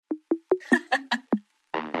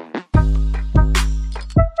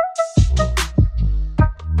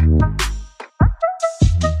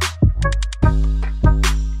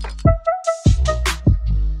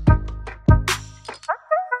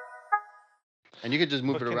And you could just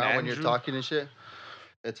move it Fucking around when you're Andrew. talking and shit.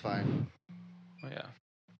 It's fine. Oh, yeah.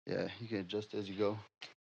 Yeah, you can adjust as you go.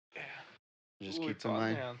 Yeah. Just Ooh, keep it's in on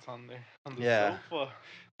mind. there. It's on there. On the Yeah. sofa.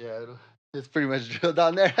 Yeah, it's pretty much drilled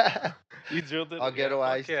on there. You drilled it. All Yeah, fuck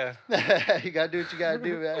ghettoized. yeah. You gotta do what you gotta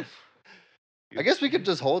do, man. I You, guess we could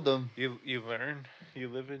just hold them. you learn. You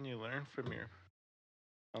live and you learn from your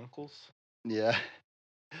uncles. Yeah.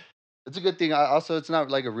 It's a good thing. Also, it's not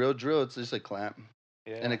like a real drill. It's just a clamp.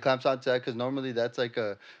 Yeah. And it clamps onto that because normally that's like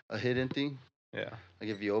a hidden thing. Yeah. Like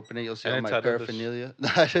if you open it, you'll see And all it's my out of the paraphernalia.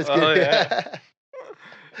 Nah, just Oh, kidding. yeah.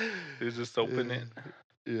 You just open it.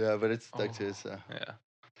 Yeah, but it's stuck to Oh, it, so yeah.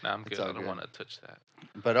 Nah, I'm it's good. all I don't good. want to touch that.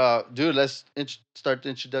 But dude, let's start the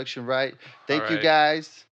introduction right. Thank you Alright.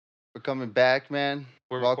 guys for coming back, man.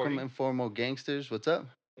 We're Welcome, recording? Informal Gangsters. What's up?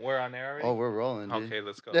 We're on air already? Oh, we're rolling, dude. Okay,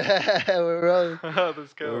 let's go. We're rolling.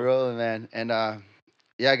 Let's go. We're rolling, man. And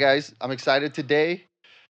yeah, guys, I'm excited today.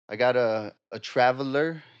 I got a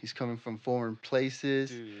traveler. He's coming from foreign places.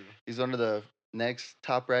 Dude. He's one of the next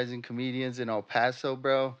top rising comedians in El Paso,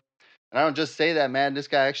 bro. And I don't just say that, man. This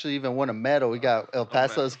guy actually even won a medal. We got El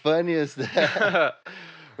Paso's funniest.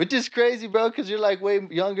 Which is crazy, bro, because you're like way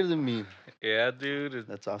younger than me. Yeah, dude.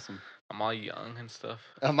 That's awesome. I'm all young and stuff.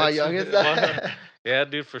 Am I young as that? Yeah,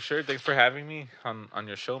 dude, for sure. Thanks for having me on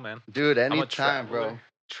your show, man. Dude, I'm a anytime, bro.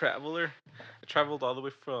 Traveler. I traveled all the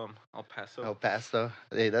way from El Paso. El Paso.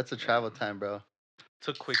 Hey, that's a travel time, bro. It's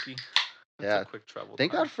a quickie. It's Yeah. a quick travel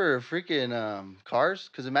Thank time. God for freaking cars,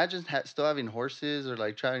 because imagine still having horses or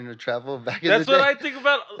like trying to travel back in That's the day. what I think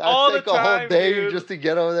about That'd all the take a whole time, day dude. just to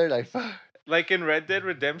get over there. Like, fuck. Like in Red Dead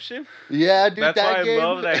Redemption. Yeah, dude, That's that why game. I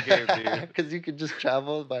love that game, dude. Because you could just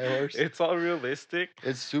travel by horse. It's all realistic.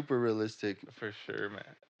 It's super realistic. For sure, man.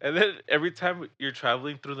 And then every time you're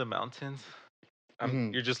traveling through the mountains,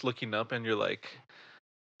 Mhm. you're just looking up and you're like,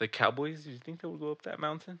 the cowboys, do you think they would go up that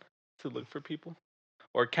mountain to look for people?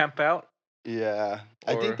 Or camp out? Yeah,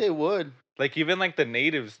 I Or- think they would. Like even like the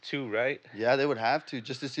natives too, right? Yeah, they would have to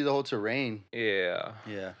just to see the whole terrain. Yeah.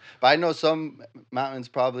 Yeah, but I know some mountains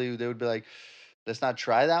probably they would be like, let's not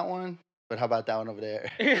try that one, but how about that one over there?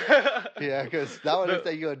 Yeah, because that one looks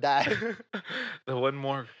like you're gonna die. The one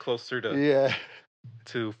more closer to Yeah,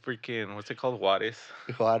 freaking what's it called? Juarez.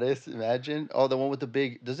 Juarez, imagine. Oh, the one with the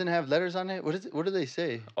big doesn't it have letters on it. What is it? What do they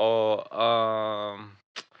say? Oh,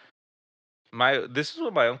 this is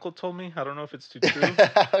what my uncle told me. I don't know if it's too true.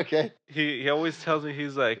 Okay, He always tells me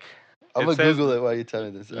he's like I'm gonna says, Google it while you tell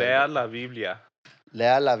me this. Lea la Biblia.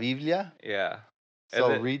 Lea la Biblia. Yeah. So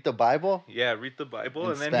then- read the Bible. Yeah, read the Bible,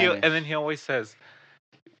 In and then Spanish. he always says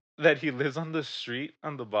that he lives on the street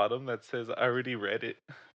on the bottom that says I already read it.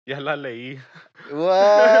 Ya la leí.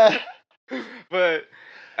 What? But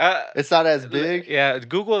It's not as big. yeah,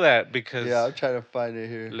 Google that because Yeah, I'm trying to find it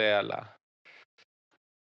here. Léala.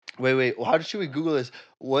 Wait. How should we Google this?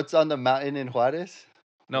 What's on the mountain in Juarez?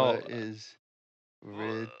 No. What is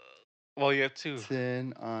Well, you have to.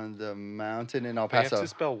 written on the mountain in El But you have Paso? to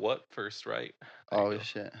spell what first, right? There you Oh, go.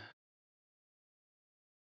 shit.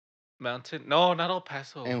 Mountain? No, not El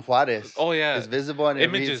Paso. In Juarez. Oh yeah, It's visible and it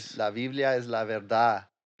Images. reads, La Biblia es la verdad.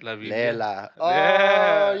 La Biblia. Léela. Oh,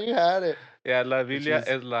 Yeah. you had it. Yeah, la Biblia is-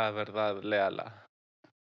 es la verdad. Léala.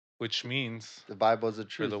 Which means The Bible is the for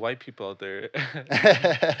truth. the white people out there,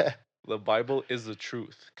 the Bible is the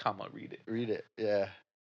truth. Comma, read it. Read it. Yeah.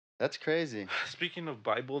 That's crazy. Speaking of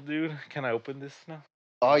Bible, dude, can I open this now?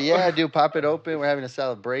 Oh yeah, dude, pop it open. We're having a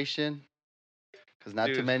celebration. Cause not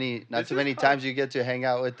too Dude, many this is how- times you get to hang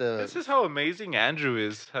out with the. This is how amazing Andrew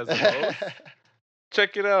is as a host.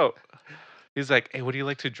 Check it out. He's like, hey, what do you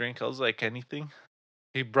like to drink? I was like, anything.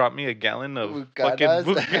 He brought me a gallon of fucking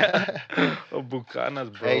Bucanas. of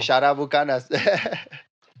Bucanas, bro. Hey, shout out Bucanas.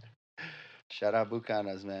 Shout out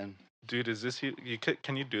Bucanas, man. Dude, is this you?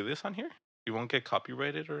 Can you do this on here? You won't get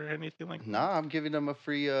copyrighted or anything like that? Nah, I'm giving them a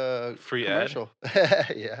free Free ad? commercial.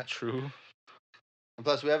 Yeah. True. And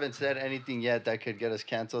plus, we haven't said anything yet that could get us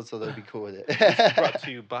canceled, so they'll be cool with It's it. brought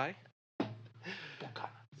to you by Bucanas.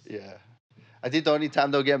 Yeah. I think the only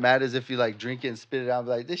time they'll get mad is if you like drink it and spit it out and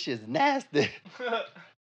be like, this shit's nasty.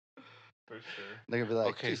 For sure. They're gonna be like,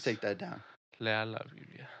 Okay, please take that down. Lea la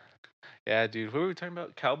Biblia. Yeah, dude. What were we talking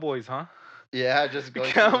about? Cowboys, huh? Yeah, just go to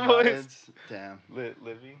the Cowboys. mountains. Damn.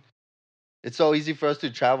 Living. It's so easy for us to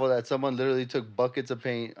travel that someone literally took buckets of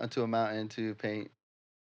paint onto a mountain to paint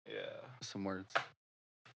Yeah. some words.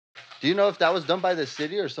 Do you know if that was done by the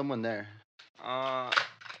city or someone there?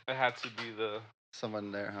 It had to be the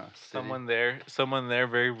Someone there, huh? City. Someone there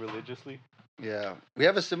very religiously. Yeah. We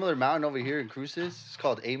have a similar mountain over here in Cruces. It's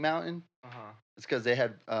called A Mountain. Uh-huh. It's because they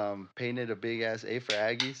had painted a big ass A for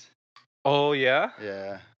Aggies. Oh, yeah?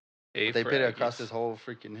 Yeah. A But they for painted it Aggies. across this whole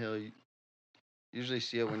freaking hill. You usually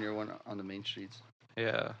see it when you're on the main streets.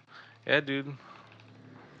 Yeah. Yeah, dude.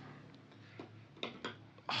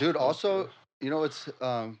 Dude, also, you know what's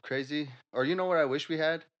crazy? Or you know what I wish we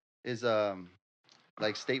had? Is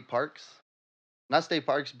like state parks. Not state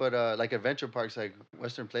parks, but like adventure parks like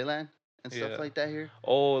Western Playland and stuff like that here.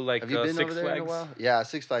 Oh, like Have you been Six over there Flags? in a while? Yeah,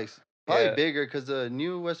 Six Flags. Probably Yeah. bigger because the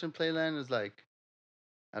new Western Playland is like,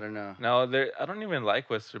 I don't know. No, I don't even like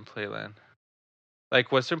Western Playland.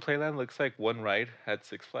 Like Western Playland looks like one ride at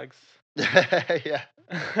Six Flags. Yeah.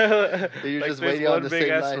 You're like just there's waiting on one the big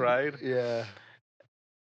same ass line. ride. Yeah.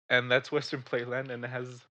 And that's Western Playland, and it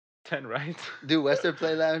has 10 rides. Dude, Western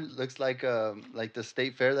Playland looks like the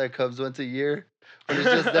state fair that comes once a year, but it's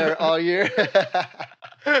just there all year.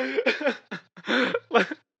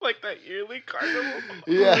 like that yearly carnival.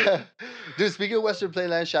 Yeah. Dude, speaking of Western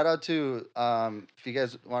Playland, shout out to if you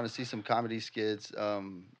guys want to see some comedy skits,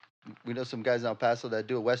 we know some guys in El Paso that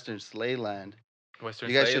do a Western Slayland. Western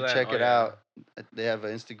You guys should Slayland. check it out. They have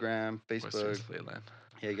an Instagram, Western Facebook. Slayland.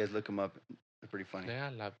 Yeah, you guys look them up. They're pretty funny.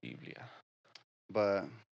 Lea la Biblia. But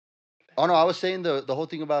oh no, I was saying the whole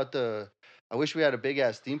thing about I wish we had a big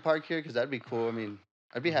ass theme park here because that'd be cool. I mean,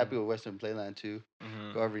 I'd be happy with Western Playland too.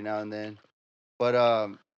 Go every now and then. But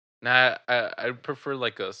nah, I prefer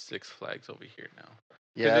like a Six Flags over here now.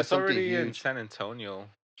 Yeah, it's already huge. in San Antonio.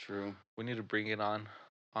 True. We need to bring it on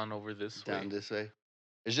over this way. Down this way.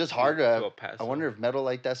 It's just hard to. I wonder if metal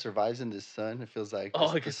like that survives in the sun. It feels like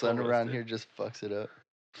the sun around here just fucks it up.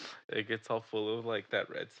 It gets all full of like that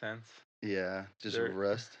red sands. Yeah, just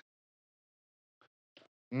rust.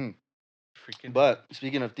 Freaking. But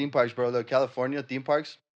speaking of theme parks, bro, the California theme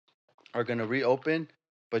parks are gonna reopen,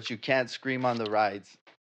 but you can't scream on the rides.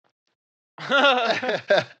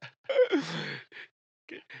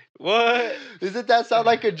 What? Doesn't that sound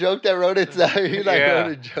like a joke that wrote it down? You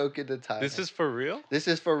wrote a joke in the title. This is for real? This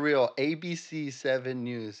is for real. ABC 7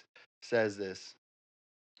 News says this.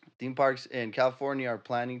 Theme parks in California are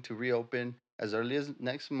planning to reopen as early as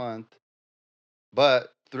next month,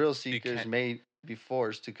 but thrill seekers may be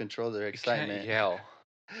forced to control their excitement. You can't yell.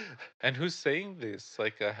 And who's saying this?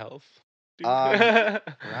 Like a health?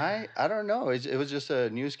 Right? I don't know. It was just a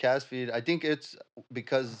newscast feed. I think it's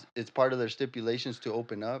because it's part of their stipulations to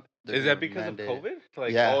open up. Is that because of COVID?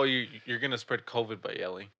 Like, oh, you're gonna spread COVID by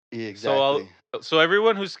yelling. Yeah, exactly. So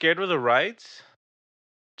everyone who's scared of the rides,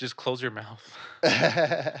 just close your mouth.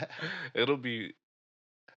 It'll be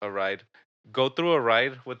a ride. Go through a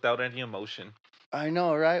ride without any emotion. I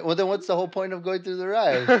know, right? Well, then what's the whole point of going through the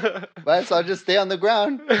ride? Right? So I'll just stay on the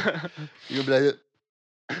ground. You'll be like,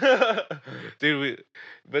 dude,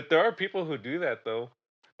 but there are people who do that though.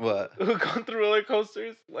 What? Who go through roller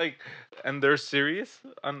coasters, like, and they're serious.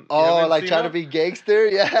 Like trying to be gangster?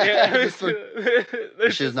 Yeah.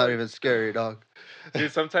 This shit's not even scary, dog.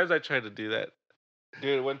 Dude, sometimes I try to do that.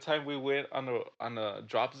 Dude, one time we went on a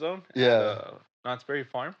drop zone. Yeah. At Knott's Berry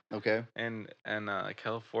Farm. Okay. And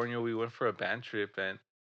California, we went for a band trip, and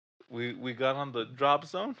we got on the drop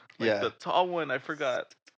zone. Like the tall one, I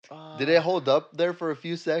forgot. Did it hold up there for a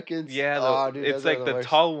few seconds? Yeah, dude, it's like the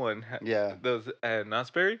tall one. Yeah. Those at Knott's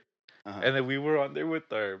Berry. And then we were on there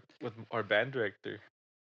with our band director.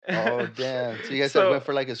 Oh damn! So you guys went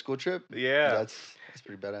for like a school trip? Yeah. That's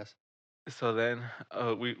pretty badass. So then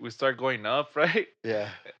we start going up, right? Yeah.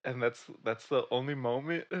 And that's the only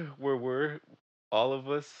moment where we're all of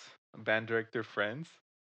us band director friends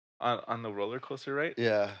on the roller coaster, right?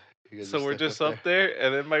 Yeah. So we're just up there,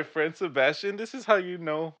 and then my friend Sebastian. This is how you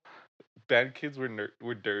know band kids were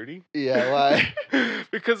dirty. Yeah, why?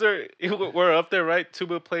 Because we're up there, right?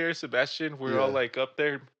 Tuba player Sebastian. We're all like up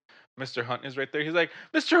there. Mr. Hunt is right there. He's like,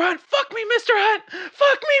 Mr. Hunt, fuck me, Mr. Hunt,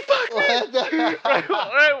 fuck me.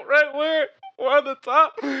 right where we're on the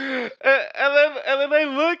top, and then I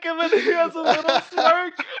look, and then he has a little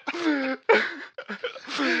smirk.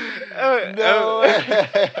 No.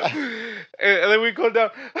 And then we go down.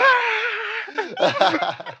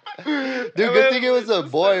 Dude, good thing it was a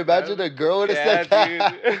boy. Imagine a girl would have said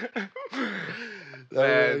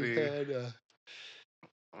that.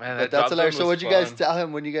 Man, but that's hilarious. So what'd you guys tell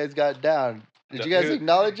him when you guys got down? Did you guys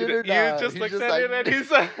acknowledge it or not? He just looks at it and he's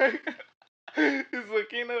like, he's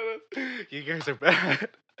looking at us. You guys are bad.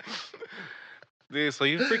 Dude, so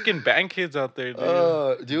you freaking band kids out there,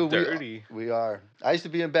 dude. Dude, dirty. We are. I used to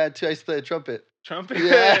be in band too. I used to play the trumpet. Trumpet?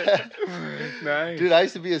 Yeah. Nice. Dude, I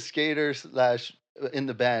used to be a skater / in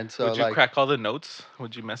the band. So would you crack all the notes?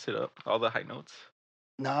 Would you mess it up? All the high notes?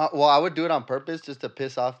 No, well, I would do it on purpose just to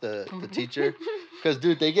piss off the teacher. Because,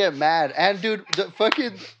 dude, they get mad. And, dude, the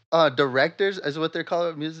fucking directors, is what they're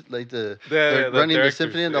called, music, like they're running the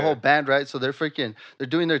symphony and the whole band, right? So they're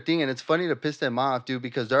doing their thing. And it's funny to piss them off, dude,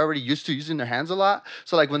 because they're already used to using their hands a lot.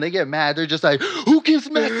 So, like, when they get mad, they're just like, who keeps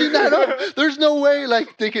messing that up? There's no way,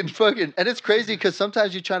 like, they can fucking. And it's crazy because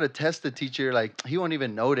sometimes you try to test the teacher, like, he won't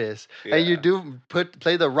even notice. Yeah. And you do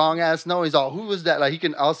play the wrong ass note. He's all, who was that? Like, he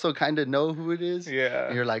can also kind of know who it is. Yeah.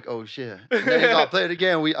 And you're like, oh, shit. And then he's all, play it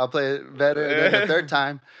again. I'll play it better. And then the third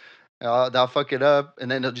time, they'll fuck it up,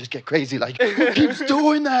 and then they'll just get crazy. Like, who keeps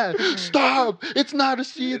doing that? Stop! It's not a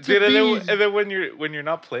C, it's a B. And then when you're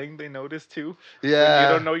not playing, they notice too. Yeah. When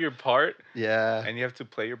you don't know your part. Yeah. And you have to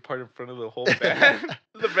play your part in front of the whole band,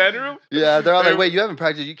 the band room. Yeah, they're all like, wait, you haven't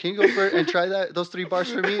practiced. You can go for it and try those 3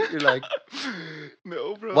 bars for me. You're like,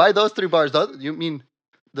 no, bro. Why those 3 bars? You mean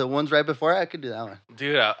the ones right before? I could do that one.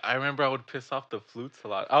 Dude, I remember I would piss off the flutes a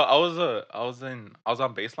lot. I was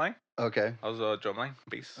on bass line. Okay. I was a drumline,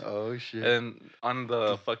 bass. Oh shit. And on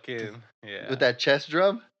the fucking with that chest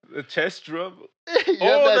drum. The chest drum.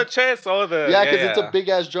 The chest. Yeah, because it's a big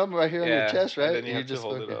ass drum right here on your chest, right? And then you just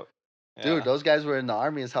hold it up. Yeah. Dude, those guys were in the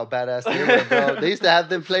army. Is how badass they were, bro. They used to have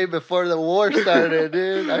them play before the war started,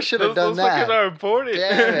 dude. I should have done that. Those fuckers are important.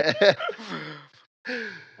 Damn it.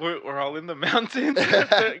 We're all in the mountains,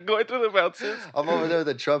 going through the mountains. I'm over there with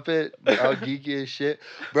the trumpet, all geeky as shit,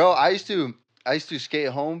 bro. I used to skate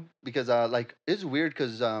home because like it's weird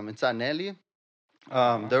because in San Nelly,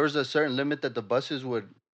 there was a certain limit that the buses would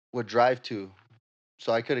drive to,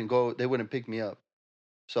 so I couldn't go. They wouldn't pick me up,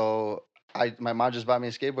 so my mom just bought me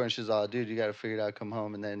a skateboard and she's all, dude, you gotta figure it out, come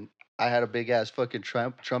home. And then I had a big ass fucking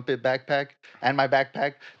trumpet backpack and my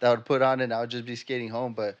backpack that I would put on and I would just be skating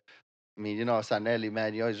home, but. I mean, you know, San Nelly,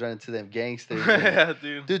 man, you always run into them gangsters. Yeah,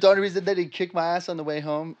 dude. Dude, the only reason that he'd kick my ass on the way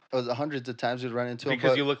home was hundreds of times we'd run into them.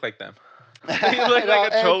 Because you look like them. You look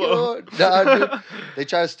like a cholo. Nah, dude, they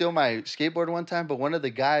tried to steal my skateboard one time, but one of the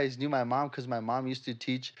guys knew my mom because my mom used to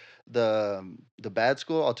teach the bad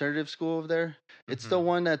school, alternative school over there. It's the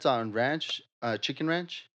one that's on Ranch, Chicken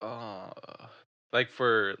Ranch. Like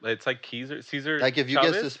it's like Caesar. Like if you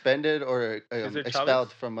Chavez? get suspended or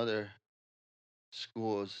expelled from other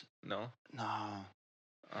schools. No.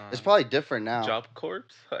 It's probably different now. Job Corps?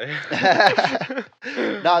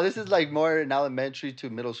 No, this is like more in elementary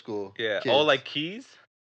to middle school. Yeah. Kids. Oh, like Keys?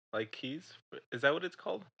 Like Keys? Is that what it's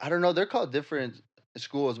called? I don't know. They're called different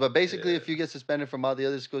schools. But basically, if you get suspended from all the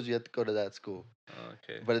other schools, you have to go to that school.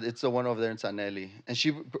 Okay. But it's the one over there in San Nelly. And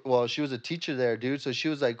she was a teacher there, dude. So she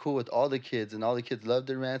was like cool with all the kids. And all the kids loved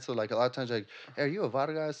her, man. So like a lot of times, like, hey, are you a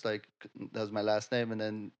Vargas? Like, that was my last name. And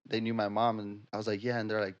then they knew my mom. And I was like, yeah. And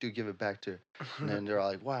they're like, dude, give it back to her. And then they're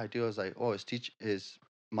all like, why, dude? I was like, oh, his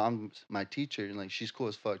mom's my teacher. And like, she's cool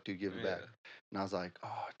as fuck, dude. Give it back. And I was like,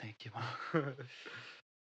 oh, thank you, mom.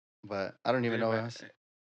 But I don't even know where I was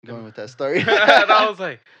going with that story. And I was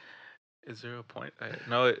like, is there a point?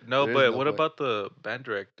 No. But what about the band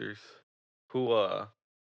directors who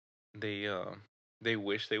they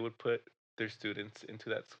wish they would put their students into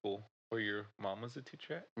that school where your mom was a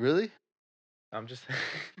teacher at? Really? I'm just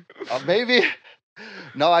maybe.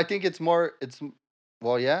 No, I think it's more.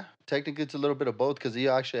 Well, yeah. Technically, it's a little bit of both because you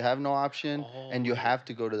actually have no option, and you have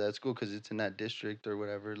to go to that school because it's in that district or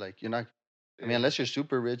whatever. Like you're not. I mean, unless you're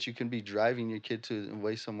super rich, you can be driving your kid to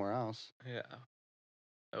way somewhere else. Yeah,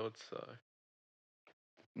 that would suck.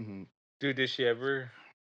 Mm-hmm. Dude, did she ever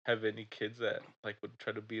have any kids that like would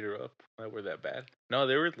try to beat her up that were that bad? No,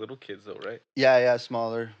 they were little kids though, right? Yeah,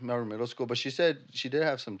 smaller, more middle school. But she said she did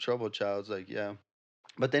have some trouble childs, like yeah.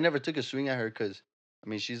 But they never took a swing at her because, I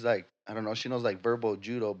mean, she's like, I don't know, she knows like verbal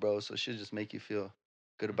judo, bro. So she'll just make you feel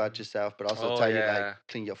good about yourself, but also tell you like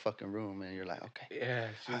clean your fucking room, and you're like, okay, yeah,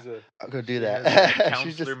 I'll go do that.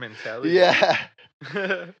 Counselor mentality. Yeah,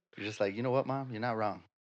 you're just like, you know what, mom, you're not wrong.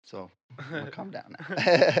 So calm down now.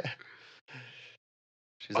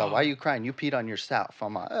 She's like, why are you crying? You peed on yourself.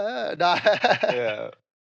 I'm like, nah. Yeah.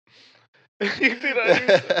 You peed on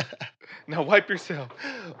yourself. Now wipe yourself.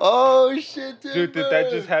 Oh shit, dude! Did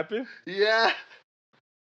that just happen? Yeah.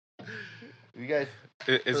 You guys.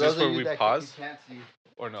 Is this where we pause? Can't see.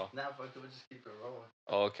 Or no? Nah, fuck it, we'll just keep it rolling.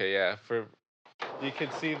 Oh, okay, yeah. You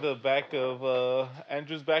can see the back of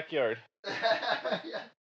Andrew's backyard. Yeah.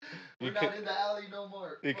 We're not in the alley no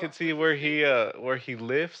more. You can see where he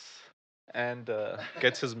lifts and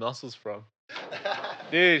gets his muscles from.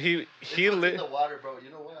 Dude, he in the water, bro.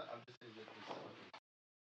 You know what? I'm just gonna get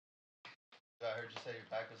this. I heard you say your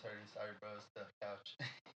back was hurting. Sorry, bro. It's the couch.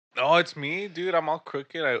 Oh, it's me, dude. I'm all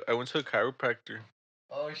crooked. I went to a chiropractor.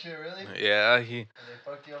 Oh shit, really? Yeah, And they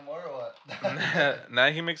fucked you up more or what? Nah,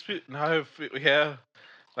 he makes me. Yeah.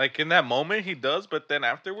 Like in that moment, he does, but then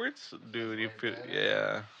afterwards, dude, you feel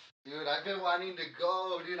yeah. Dude, I've been wanting to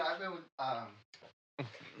go, dude. I've been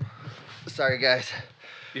Sorry, guys.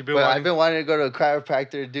 But I've been wanting to go to a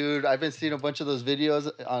chiropractor, dude. I've been seeing a bunch of those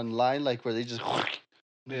videos online, like where they just.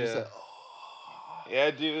 Yeah. Just like, oh.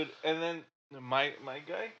 Yeah, dude. And then my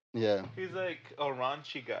guy. Yeah. He's like a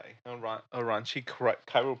raunchy guy, a raunchy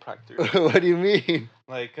chiropractor. What do you mean?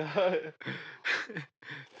 Like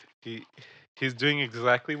he's doing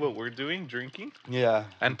exactly what we're doing, drinking. Yeah.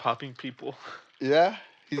 And popping people. Yeah.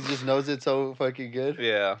 He just knows it so fucking good.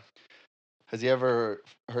 Yeah. Has he ever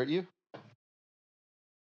hurt you?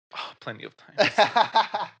 Oh, plenty of times.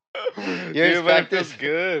 Dude, but it feels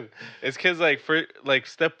good. It's because for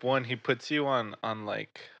step one, he puts you on the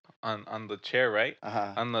chair, right?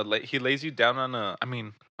 On the he lays you down on a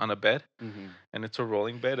bed, and it's a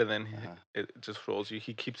rolling bed, and then it just rolls you.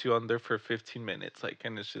 He keeps you on there for 15 minutes,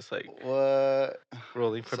 and it's just what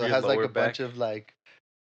rolling from so your it has lower like a back. bunch of rollers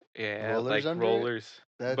under rollers.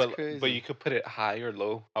 That's crazy. But you could put it high or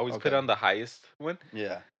low. I always put it on the highest one.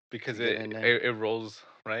 Yeah. Because it rolls,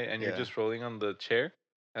 right? And you're just rolling on the chair.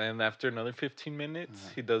 And then after another 15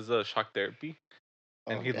 minutes, he does a shock therapy.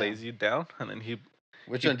 And he lays you down. And then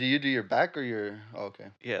Which one? Do you do your back or your... Oh,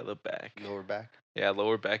 okay. Yeah, the back. Lower back? Yeah,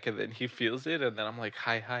 lower back. And then he feels it. And then I'm like,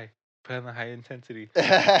 high. Put on the high intensity.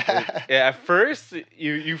 Yeah, at first,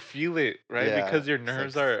 you feel it, right? Yeah, because your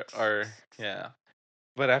nerves are... Yeah.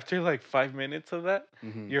 But after 5 minutes of that,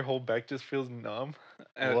 your whole back just feels numb.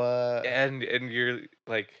 And you're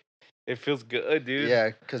it feels good, dude. Yeah,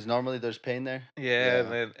 because normally there's pain there.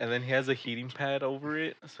 Yeah. And then he has a heating pad over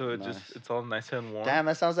it, so it's all nice and warm. Damn,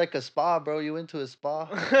 that sounds like a spa, bro. You went to a spa?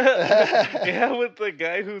 Yeah, with the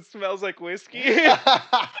guy who smells like whiskey. Oh,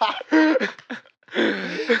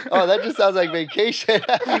 that just sounds like vacation.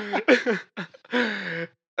 and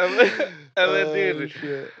then dude.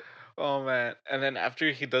 Shit. Oh man! And then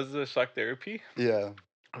after he does the shock therapy, he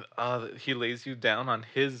lays you down on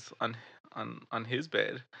his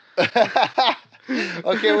bed.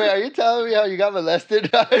 Okay, wait. Are you telling me how you got molested?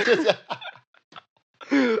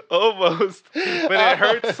 Almost, but it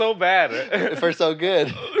hurts so bad. It feels so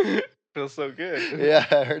good. Feels so good. Yeah,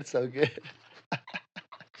 it hurts so good.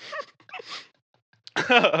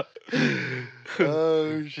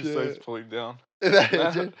 Oh shit! He starts pulling down.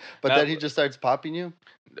 But then he just starts popping you?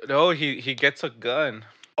 No, he gets a gun.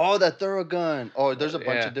 Oh, that thorough gun. Oh, there's a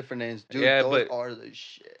bunch of different names. Dude, those are the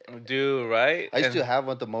shit. Dude, right? I used to have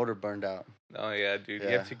one, the motor burned out. Oh, yeah, dude. Yeah.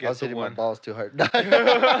 You have to get I was hitting my balls too hard. Burned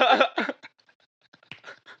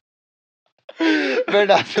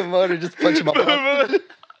out the motor, just punching my balls.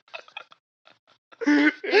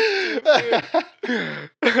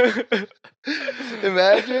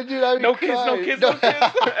 Imagine, dude. I'd be no kids.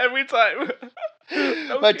 Every time.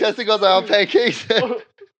 My testicles are all pancakes.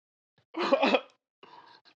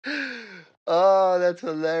 Oh, that's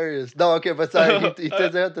hilarious. No, okay, but sorry. He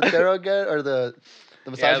says they have the thorough gun or the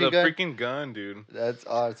massaging gun? Yeah, the freaking gun, dude. That's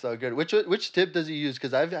it's so good. Which tip does he use?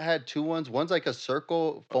 Because I've had two ones. One's like a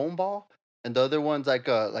circle foam ball, and the other one's like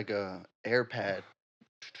a air pad.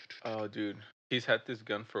 Oh, dude, he's had this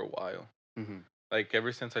gun for a while. Like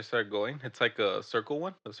ever since I started going, it's like a circle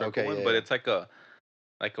one, but it's like a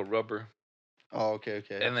rubber. Oh, okay.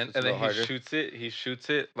 And then he shoots it. He shoots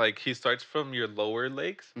it like he starts from your lower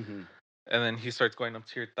legs, and then he starts going up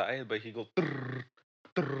to your thigh, but he goes.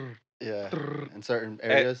 Yeah, in certain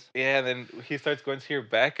areas. And then he starts going to your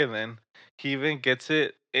back, and then he even gets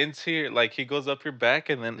it into your, he goes up your back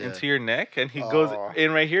and then into your neck, and he goes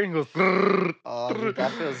in right here and goes. Oh, dude,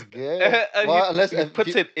 that feels good. Well, he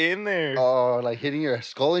puts it in there. Oh, like hitting your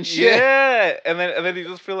skull and shit. Yeah, and then you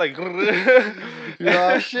just feel like.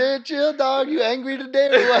 Oh shit, chill, dog. You angry today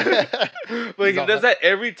or what? But he does that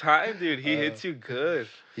every time, dude. He hits you good.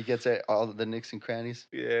 He gets at all the nicks and crannies.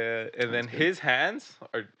 Yeah, and then his hands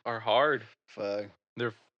are hard. Fuck.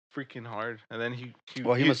 They're freaking hard. And then he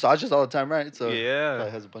massages all the time, right? So yeah,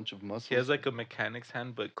 probably has a bunch of muscles. He has like a mechanic's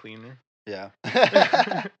hand, but cleaner. Yeah.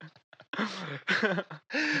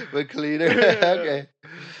 But cleaner. Okay.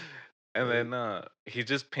 And then he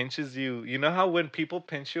just pinches you. You know how when people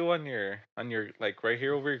pinch you on your right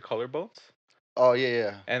here over your collarbones? Oh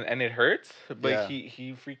yeah. And it hurts, but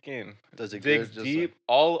he freaking does it digs good, deep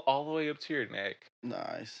all the way up to your neck.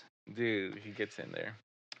 Nice. Dude, he gets in there.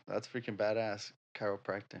 That's freaking badass.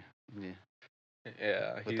 Chiropractor. Yeah.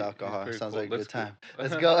 Yeah. With alcohol. Sounds like a good time.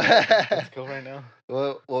 Let's go. Let's go right now.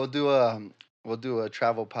 We'll do a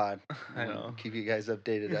travel pod. I know. Keep you guys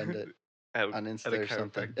updated on Insta or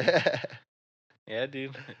something. Yeah,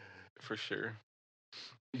 dude. For sure.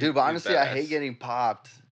 Dude, but honestly, I hate getting popped.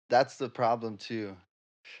 That's the problem too.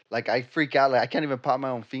 like I freak out. Like I can't even pop my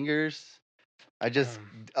own fingers. I just,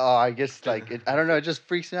 I guess like I don't know. It just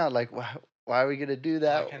freaks me out. Like why are we gonna do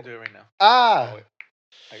that? I can't do it right now. Ah, oh, wait.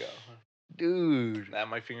 I got. dude. Nah,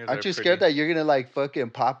 my fingers Aren't are you pretty. scared that you're gonna like fucking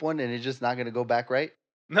pop one and it's just not gonna go back right?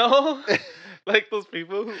 No, like those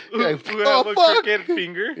people who Like, have a fuck. crooked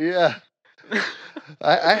finger. Yeah.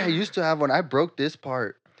 I used to have one. I broke this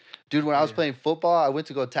part. Dude, when I was playing football, I went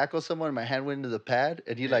to go tackle someone and my hand went into the pad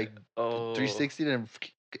and he like 360'd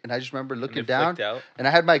and I just remember looking down and I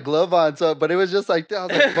had my glove on, but it was just like, I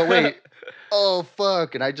was like, but wait, oh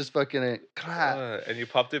fuck. And I just fucking clap. And you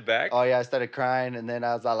popped it back? Oh yeah, I started crying and then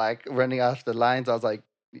I was like running off the lines. I was like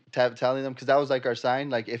telling them, because that was like our sign,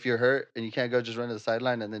 like if you're hurt and you can't go, just run to the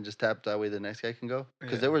sideline and then just tap, that way the next guy can go.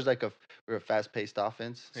 Because there was like we were a fast-paced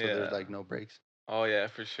offense, so there's like no breaks. Oh yeah,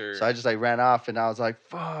 for sure. So I just like ran off and I was like,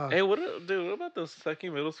 fuck. Hey, what about those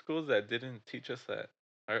fucking middle schools that didn't teach us that?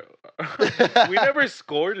 We never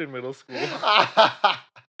scored in middle school.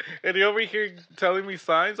 And you over here telling me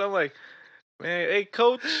signs? I'm like, man, hey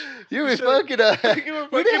coach, you were fucking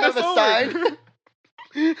we didn't have a sign.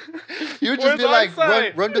 You would just be like,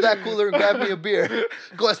 run to that cooler and grab me a beer.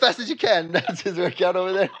 Go as fast as you can. That's his workout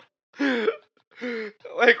over there.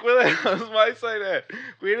 Like, where was my side at?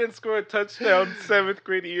 We didn't score a touchdown 7th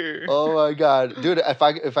grade year. Oh my god, dude! If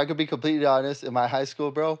I could be completely honest, in my high school,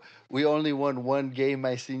 bro, we only won one game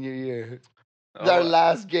my senior year. Our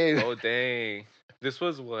last game. Oh dang! This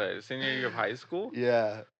was what, senior year of high school?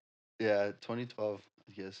 Yeah, 2012,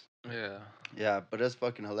 I guess. Yeah. Yeah, but that's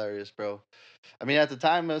fucking hilarious, bro. I mean, at the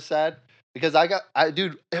time it was sad because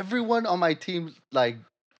dude, everyone on my team like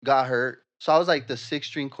got hurt, so I was like the 6th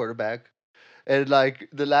string quarterback. And like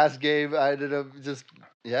the last game, I ended up just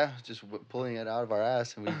pulling it out of our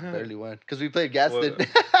ass, and we barely won because we played Gaston.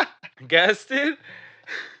 Gaston?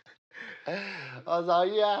 I was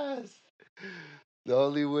like, yes, the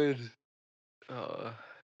only win.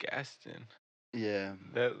 Gaston. Yeah.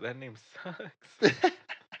 That name sucks.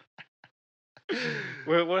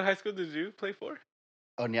 What high school did you play for?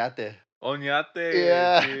 Oñate. Oñate,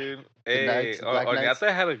 yeah. Dude. Hey,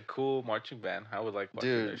 Oñate had a cool marching band. I would like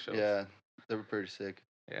watching their shows. Yeah. They were pretty sick.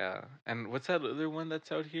 Yeah. And what's that other one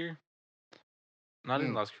that's out here? Not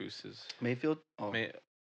in Las Cruces. Mayfield?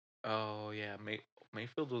 Oh. Yeah.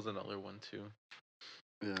 Mayfield was another one too.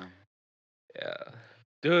 Yeah. Yeah.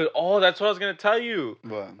 Dude, that's what I was gonna tell you.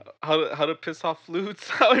 What? How to piss off flutes.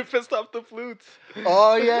 How I pissed off the flutes.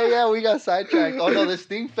 Oh yeah, we got sidetracked. Oh no, this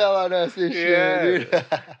thing fell on us and shit, dude.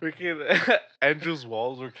 Freaking Andrew's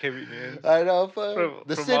walls were caving in. I know,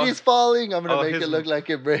 the city's falling. I'm gonna make it look like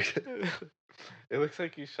it breaks. It looks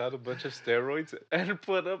like you shot a bunch of steroids and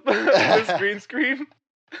put up this green screen.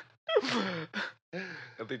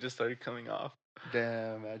 And they just started coming off.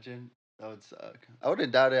 Damn, imagine. That would suck. I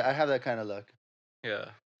wouldn't doubt it. I have that kind of luck. Yeah.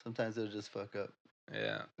 Sometimes it'll just fuck up.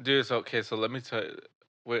 Yeah. Dude, so let me tell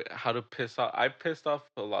you how to piss off. I pissed off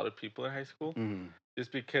a lot of people in high school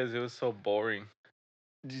just because it was so boring.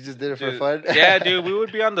 You just did it for fun? Yeah, dude. We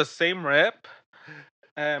would be on the same rep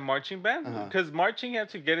marching band because marching, you have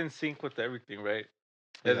to get in sync with everything, right?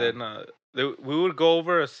 And then we would go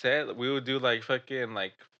over a set. We would do like fucking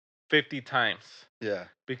like 50 times. Yeah.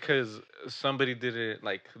 Because somebody didn't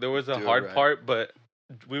like. There was a hard part, but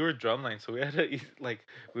we were drumline, so we had to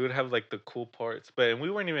we would have like the cool parts, and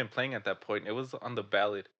we weren't even playing at that point. It was on the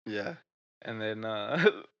ballad. Yeah. And then I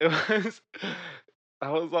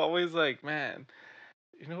was always like, man,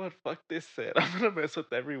 you know what? Fuck this set. I'm gonna mess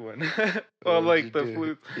with everyone. Or like the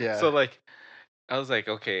flute. Yeah. So like, I was like,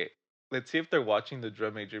 okay, let's see if they're watching the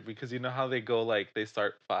drum major, because you know how they go like they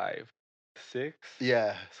start 5, 6.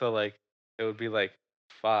 Yeah. So like it would be like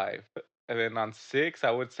 5. And then on 6,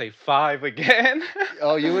 I would say 5 again.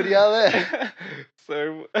 Oh, you would yell it?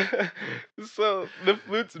 So the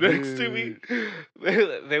flutes next to me,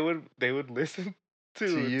 they would listen to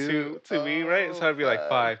me, right? So I'd be like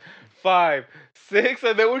 5, 5, 6,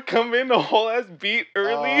 and they would come in a whole ass beat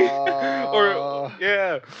early, or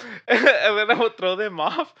yeah, and then I would throw them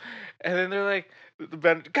off, and then they're like, the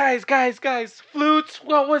band, guys, flutes,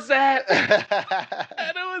 what was that?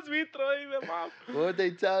 And it was me throwing them off. What would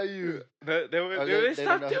they tell you? They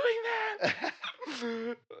stop doing that.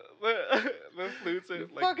 The flutes are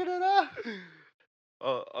like fucking it up.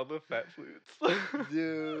 All the fat flutes.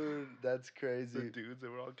 Dude, that's crazy. The dudes, they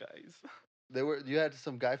were all guys. You had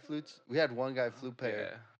some guy flutes? We had one guy flute player.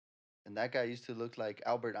 Yeah. And that guy used to look like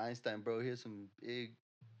Albert Einstein, bro. He has some big.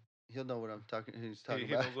 He'll know what I'm talking. He's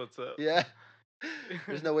talking about. He knows what's up. Yeah.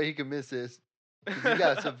 There's no way he can miss this. Because he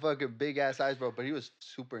got some fucking big ass eyes, bro. But he was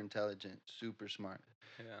super intelligent, super smart.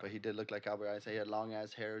 Yeah. But he did look like Albert Einstein. He had long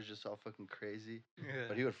ass hair, it was just all fucking crazy. Yeah.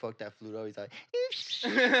 But he would fuck that flute up. He's like,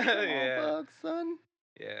 Yeah. fuck, son.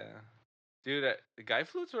 Yeah. Dude, the guy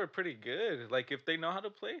flutes are pretty good. Like if they know how to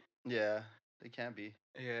play. Yeah, they can be.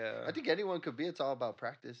 Yeah. I think anyone could be. It's all about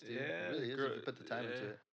practice, dude. Yeah, It really is if you put the time into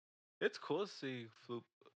it. It's cool to see flute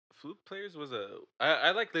players was a.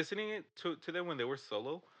 I like listening to them when they were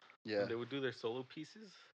solo. Yeah. When they would do their solo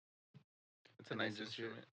pieces. It's a And nice then just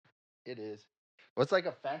instrument. It is. What's like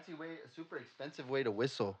a fancy way, a super expensive way to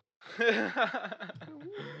whistle? Damn,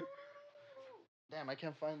 I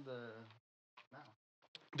can't find the. No.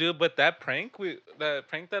 Dude, but that prank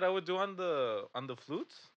that I would do on the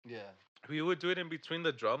flutes, Yeah. we would do it in between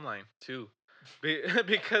the drum line too,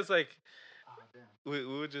 because like Oh, damn. we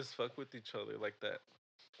would just fuck with each other like that.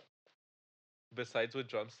 Besides with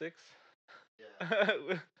drumsticks. Yeah.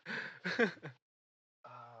 Dude.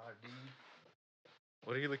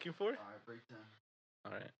 What are you looking for? All right, break time.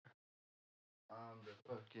 All right. The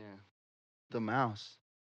fucking the mouse.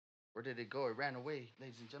 Where did it go? It ran away,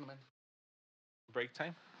 ladies and gentlemen. Break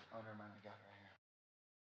time. Oh, never mind. I got it right here.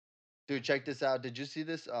 Dude, check this out. Did you see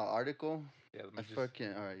this article? Yeah, let me just.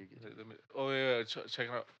 Fucking. All right, you get it. Oh yeah, check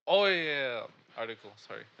it out. Oh yeah, article.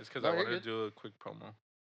 Sorry, it's because I wanted to do a quick promo.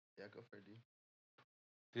 Yeah, go for it, dude.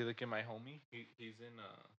 Do you look at my homie? He's in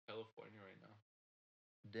California right now.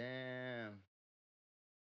 Damn.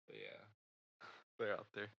 But yeah, they're out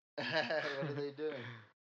there. What are they doing?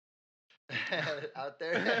 Out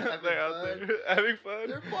there, they're out there having fun.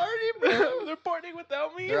 They're partying, bro. They're partying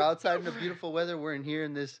without me. They're outside in the beautiful weather. We're in here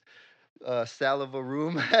in this cell of a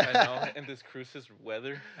room. I know, and this cruise's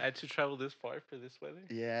weather. I had to travel this far for this weather.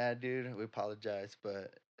 Yeah, dude. We apologize,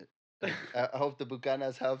 but I hope the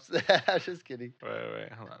Bucanas helps. Just kidding.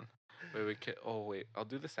 Right. Hold on. Wait. Oh, wait. I'll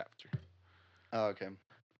do this after. Oh, okay.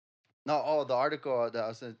 No, the article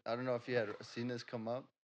that I don't know if you had seen this come up,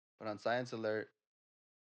 but on Science Alert,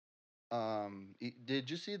 did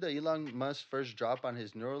you see the Elon Musk first drop on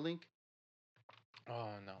his Neuralink? Oh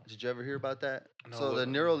no. Did you ever hear about that? No. So the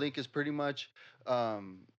Neuralink is pretty much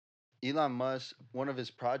Elon Musk. One of his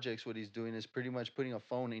projects, what he's doing is pretty much putting a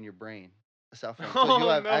phone in your brain, a cell phone, so you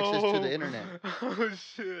have access to the internet. Oh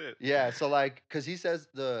shit. Yeah. So like, cause he says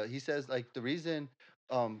like the reason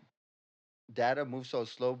data moves so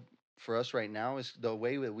slow for us right now is the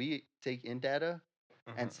way that we take in data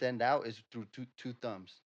and send out is through two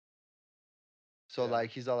thumbs. So like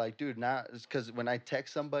he's all like, dude, now because when I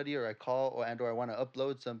text somebody or I call or I want to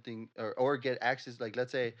upload something or get access, like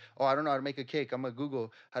let's say, oh, I don't know how to make a cake. I'm gonna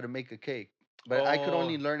Google how to make a cake, but I could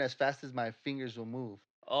only learn as fast as my fingers will move.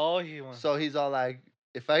 Oh, he wants. So he's all like,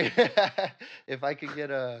 if I if I could get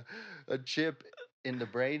a chip in the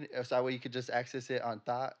brain, so that way you could just access it on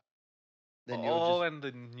thought. Then you'll and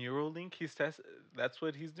the Neuralink, he says that's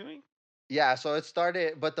what he's doing. Yeah, so it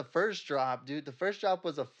started, but the first drop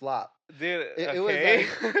was a flop. Dude, it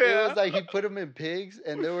was like he put them in pigs,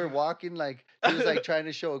 and they were walking like he was like trying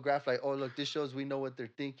to show a graph, like, oh look, this shows we know what they're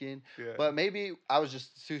thinking. Yeah. But maybe I was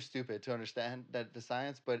just too stupid to understand that the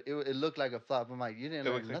science, but it looked like a flop. I'm like, you didn't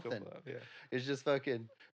learn nothing. Like yeah. It's just fucking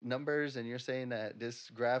numbers, and you're saying that this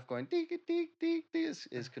graph going tick tick tick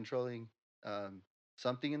is controlling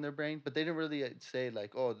something in their brain, but they didn't really say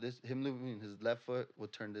like, oh, this him moving his left foot will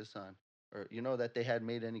turn this on. Or that they had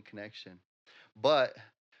made any connection. But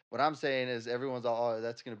what I'm saying is everyone's all, oh,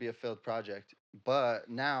 that's gonna be a failed project. But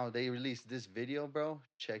now they released this video, bro.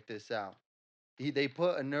 Check this out. They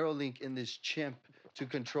put a Neuralink in this chimp to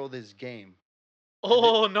control this game.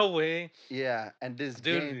 Oh, no way. Yeah, and this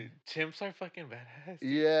game, chimps are fucking badass.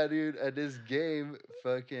 Yeah, dude, and this game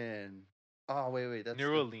fucking. Oh wait, that's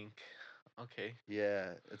Neuralink. Okay.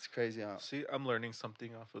 Yeah, it's crazy. Huh? See, I'm learning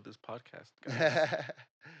something off of this podcast, guys.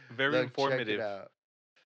 Very informative. Check it out.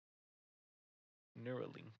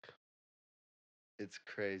 Neuralink. It's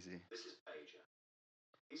crazy. This is Pager.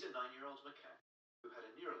 He's a 9-year-old macaque who had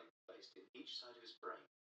a Neuralink placed in each side of his brain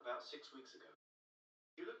about 6 weeks ago.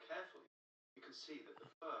 If you look carefully, you can see that the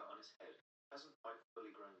fur on his head hasn't quite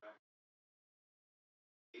fully grown back.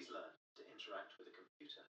 He's learned to interact with a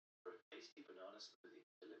computer for a tasty banana smoothie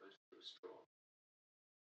delivered through a straw.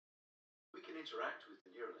 We can interact with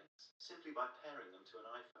the Neuralinks simply by pairing them to an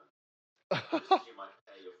iPhone, just as you might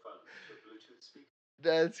pair your phone to a Bluetooth speaker.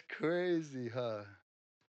 That's crazy, huh?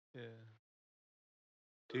 Yeah.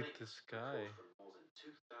 Dude, this guy. From more than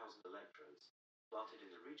 2,000 electrodes planted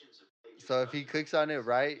in the regions of so if he clicks on it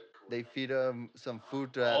right, they feed him some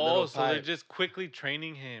food to that little pipe. So they're just quickly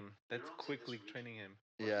training him. That's quickly training him.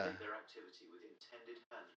 Yeah. Their activity with intended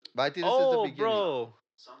hand. But I think this is the beginning. Bro.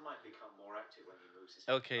 Some might become more active when he moves his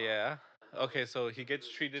Okay, yeah. And Okay, so he gets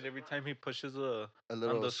treated every time he pushes A on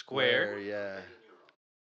little the square. yeah. Any neuron.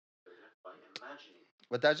 So that by imagining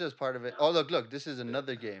But that's just part of it. Oh, look, this is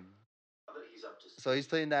another game. that he's up to So he's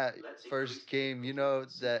playing that let's first increase the game, you difficulty know,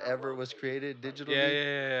 and see that how ever well was patients created behave. Yeah, yeah, digitally.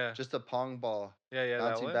 yeah, yeah. Just a pong ball Yeah, yeah, that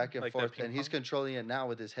bouncing one. back and Like forth, that ping and he's pong. controlling it now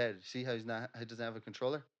with his head. See how he doesn't have a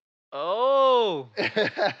controller? Oh,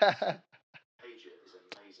 Pager is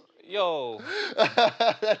amazingly yo.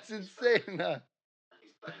 That's insane. Huh? and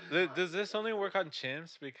he's banging Does this only work on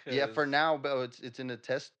chimps? Yeah, Because for now, but it's in the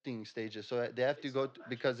testing stages, so they have to It's go not magic.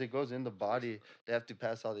 because it goes in the body. They have to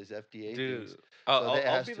pass all these FDA dude, things. I'll So I'll, that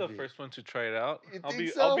I'll has be to the be. first one to try it out. You I'll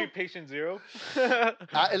think I'll be so? patient zero.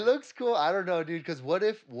 It looks cool. I don't know, dude. Because what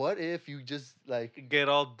if you just like, Get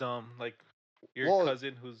all dumb like your well,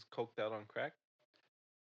 cousin who's coked out on crack.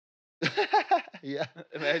 yeah.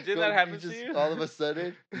 Imagine Go, that you happens to just you. all of a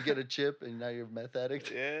sudden you get a chip and now you're a meth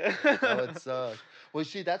addict. Yeah. That would suck. Well,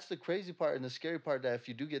 see, that's the crazy part and the scary part, that if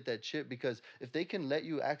you do get that chip, because if they can let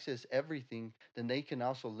you access everything, then they can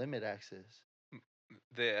also limit access.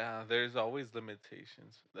 There's always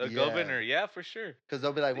limitations. A Yeah. governor, yeah, for sure. Because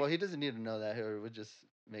they'll be like, well, he doesn't need to know that, or we'll just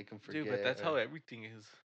make him forget. Dude, but that's how or- everything is.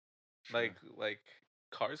 True. Like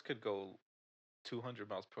cars could go 200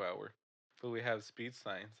 miles per hour, but we have speed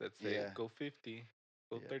signs that say Yeah. go 50,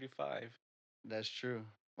 go Yeah. 35. That's true.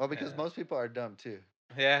 Well, because Yeah. most people are dumb too.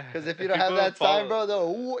 Yeah. Because if you don't have that sign, bro,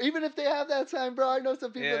 though, even if they have that sign, bro, I know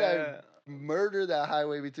some people Yeah, that murder that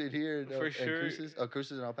highway between here for and sure. Cruces. Oh,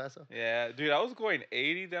 Cruces in El Paso. Yeah, dude, I was going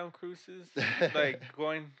 80 down cruises, like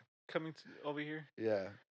coming to over here. Yeah.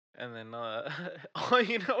 And then, oh,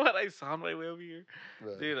 you know what I saw on my way over here?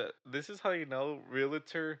 Right. Dude, this is how you know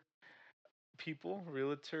realtor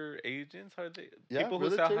agents, are they? Yeah, People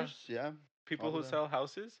who sell realtors. Yeah. people all who of them. sell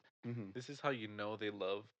houses. Mm-hmm. This is how you know they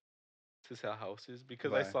love to sell houses,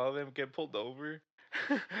 because I Why? saw them get pulled over.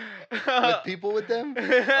 With people with them?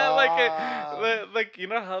 like, Ah. like you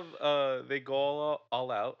know how they go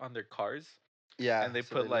all out on their cars, Yeah. and they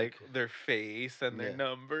So put they like look. their face and their Yeah.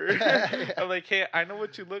 number. Yeah. I'm like, hey, I know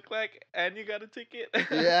what you look like, and you got a ticket.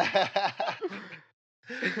 Yeah.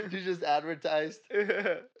 You just advertised.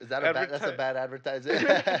 Is that a bad? That's a bad advertising.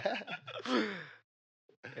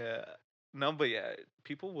 Yeah. No, but yeah,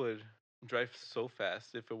 people would drive so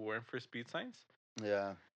fast if it weren't for speed signs.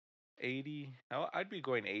 Yeah. 80. I'd be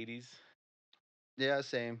going 80s. Yeah.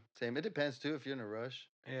 Same. Same. It depends too. If you're in a rush.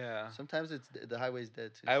 Yeah. Sometimes the highway's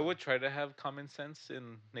dead too. I so- would try to have common sense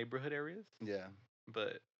in neighborhood areas, Yeah.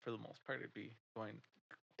 but for the most part, it'd be going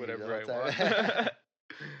 80 the whatever I whole want. time.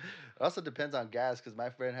 It also depends on gas, because my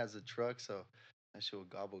friend has a truck, so that shit will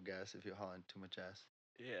gobble gas if you're hauling too much ass.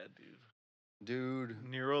 Yeah, dude. Dude,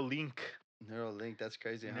 Neuralink. Neuralink, that's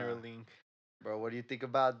crazy, huh? Neuralink. Bro, what do you think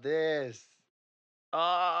about this?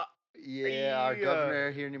 Ah, Yeah, our yeah.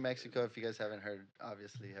 governor here in New Mexico, if you guys haven't heard,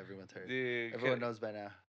 obviously everyone's heard. dude. Everyone knows by now.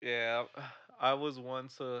 Yeah, I was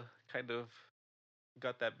once kind of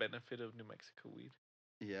got that benefit of New Mexico weed.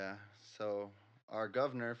 Yeah, so our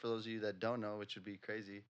governor, for those of you that don't know, which would be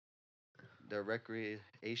crazy, they're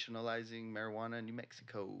recreationalizing marijuana in New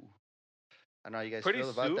Mexico. I don't know how you guys Pretty feel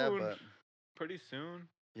about that, soon. but Pretty soon.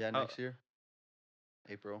 yeah, Uh, next year,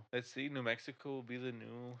 April. Let's see. New Mexico will be the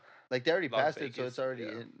new. Like they already Las passed it, so Vegas, it's already yeah.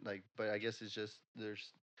 in. Like, but I guess it's just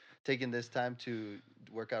there's taking this time to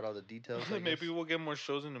work out all the details. I Maybe guess. we'll get more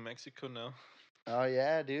shows in New Mexico now. Oh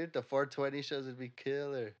yeah, dude, the 420 shows would be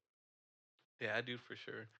killer. Yeah, dude, for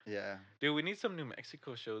sure. Yeah. Dude, we need some New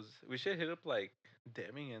Mexico shows. We should hit up like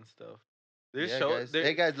Deming and stuff. There's Yeah, show. guys. There,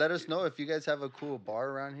 Hey guys, let us know if you guys have a cool bar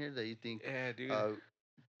around here that you think Yeah, dude.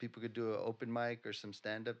 people could do an open mic or some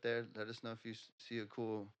stand up there. Let us know if you see a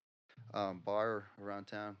cool bar around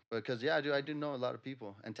town. Because yeah, I do know a lot of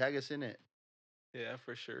people, and tag us in it. Yeah,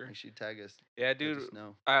 for sure. Make sure you tag us. Yeah, Let dude. us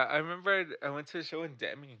know. I remember I went to a show in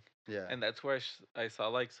Deming, Yeah. and that's where I saw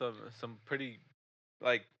like some pretty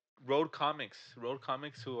like road comics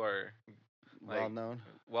who are like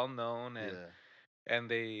Well known. and Yeah. and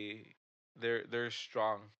they're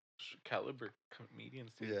strong caliber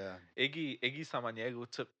comedians, dude. Yeah. Iggy Samaniego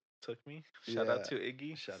took me. Shout Yeah. out to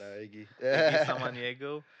Iggy. Shout out Iggy. Iggy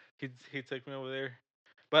Samaniego. He took me over there.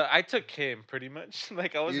 But I took him pretty much.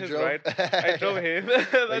 Like I was You his drove? ride. I drove him.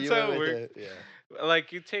 But That's you how went it with works. Yeah.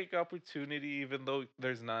 Like you take opportunity even though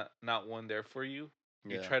there's not one there for you.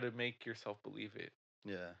 You Yeah. try to make yourself believe it.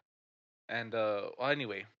 Yeah. And well,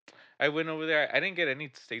 anyway, I went over there. I didn't get any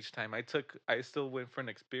stage time. I still went for an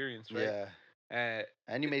experience, right? Yeah.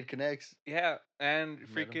 And you made connects. Yeah, and Met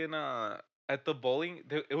 'em. freaking at the bowling,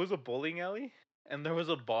 it was a bowling alley, and there was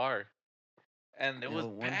a bar, and it was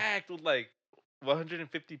packed with like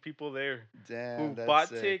 150 people there Damn, who that's bought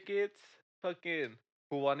sick. tickets, fucking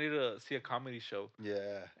who wanted to see a comedy show.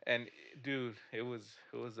 Yeah. And dude, it was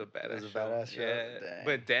a badass was a show. badass show? Yeah, Dang.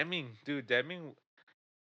 but Deming,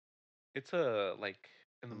 it's like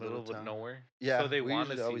in the middle Little of town. nowhere. Yeah, so they we want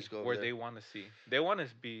to usually see always go over where there. they want to see. They want to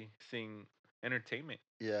be seeing entertainment.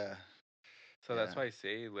 Yeah. So that's Yeah. why I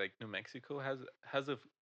say like New Mexico has a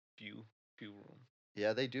few room.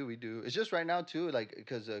 Yeah, they do. We do. It's just right now too, like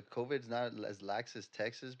because COVID's not as lax as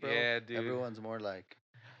Texas, bro. Yeah, dude. Everyone's more like.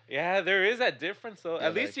 Yeah, there is that difference though. Yeah,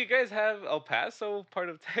 At least like- you guys have El Paso, part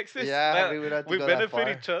of Texas. Yeah, That- we don't have to we go that benefit far.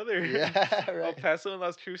 each other. Yeah, El right. Paso and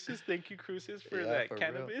Las Cruces, thank you Cruces for Yeah, that for real.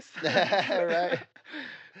 cannabis. Right.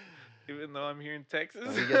 Even though I'm here in Texas.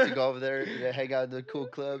 And we get to go over there, hang out in the cool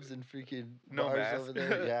clubs and freaking No bars mask. over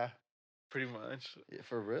there. Yeah. Pretty much. Yeah,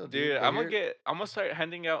 for real, Dude, But I'm here- gonna start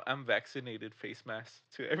handing out unvaccinated face masks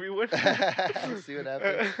to everyone. See what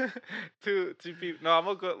happens. to people. No, I'm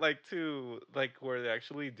gonna go to where they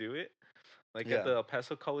actually do it. Like Yeah. at the El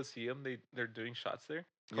Paso Coliseum, they're doing shots there,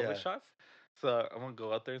 COVID Yeah. shots. So I'm gonna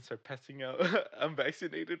go out there and start passing out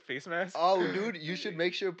unvaccinated face masks. Oh, dude, you should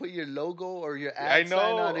make sure to put your logo or your ad I sign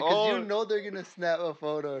on know. it because you Oh. know they're gonna snap a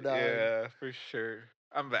photo, dog. Yeah, for sure.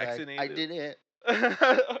 I'm Like, vaccinated. I did it.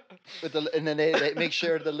 And then they make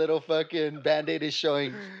sure the little fucking band-aid is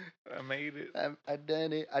showing. I made it. I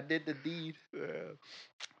done it. I did the deed. Yeah.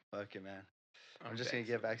 Fuck it, man. I'm just gonna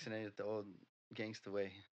get vaccinated the old gangsta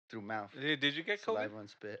way through mouth. Did you get COVID? Saliva and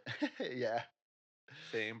spit. Yeah,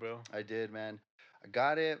 Same, bro. I did, man. I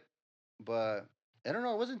got it, but I don't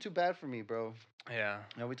know. It wasn't too bad for me, bro. Yeah.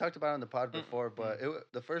 Now we talked about it on the pod Mm, before, but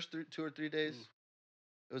the first 2 or 3 days,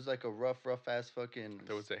 it was like a rough ass fucking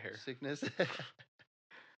There was a hair. sickness.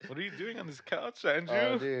 What are you doing on this couch, Andrew?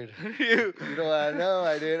 Oh, dude. you You know what I know,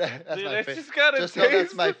 I did. That's Dude, my I fa- just got a Just know that's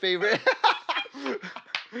taste. my favorite.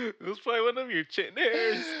 It was probably one of your chin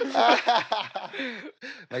hairs.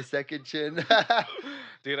 My second chin.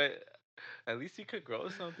 Dude, at least you could grow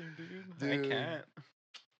something, dude. I Dude. can't.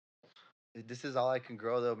 This is all I can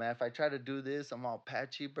grow though, man. If I try to do this, I'm all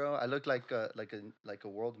patchy, bro. I look like a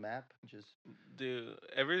world map. Just Dude,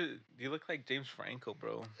 you look like James Franco,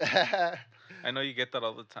 bro. yeah, I know you get that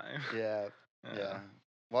all the time. yeah.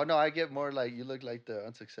 Well, no, I get more like you look like the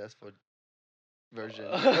unsuccessful version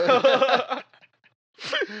of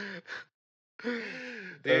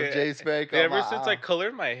Dude, James Franco. ever since I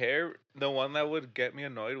colored my hair, the one that would get me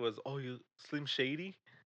annoyed was, oh, you Slim Shady.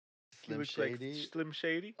 You Slim look Shady. like Slim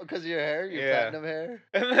Shady. Because of your hair, your Yeah. platinum hair.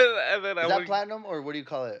 And then I Is that would, platinum or what do you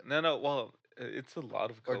call it? No, well, it's a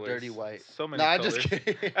lot of Or colors. dirty white? So many No, I'm colors. just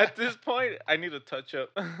kidding. At this point, I need a touch up.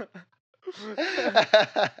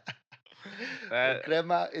 That-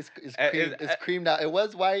 Crema is cream. it- It's cream now. It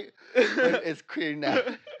was white, but it's cream now.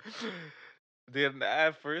 Dude,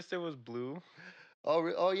 at first it was blue. Oh,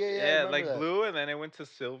 oh yeah, yeah. I Yeah, remember like that. blue, and then it went to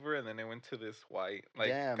silver, and then it went to this white, like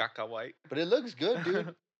Damn. caca white. But it looks good,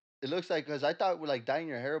 dude. It looks like because I thought like dyeing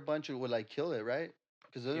your hair a bunch would like kill it, right?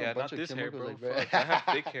 Because there's Yeah, a bunch not of this hair, chemicals. bro. Like, Fuck, I have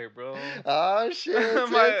thick hair, bro. Oh shit!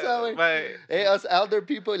 Hey, us elder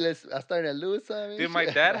people, I'm starting to lose something. Dude, my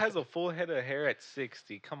dad has a full head of hair at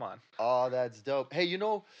 60. Come on. Oh, that's dope. Hey,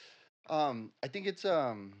 I think it's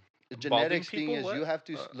a genetics thing people, is what? you have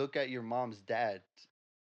to look at your mom's dad.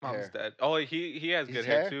 Mom's Hair. dad. Oh, he has His good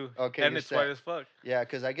hair hair? too. Okay, and you're it's set. white as fuck. Yeah,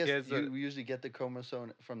 because I guess He has you usually get the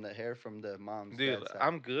chromosome from the hair from the mom's. Dude, dad's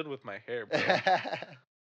I'm good with my hair, bro. side.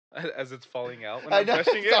 As it's falling out when I I'm know,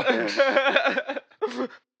 brushing it's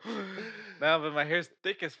it. Nah, but my hair's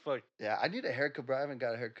thick as fuck. Yeah, I need a haircut, bro. I haven't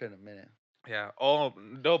got a haircut in a minute. Yeah. Oh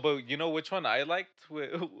no, but you know which one I liked when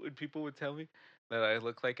people would tell me that I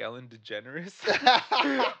look like Ellen DeGeneres.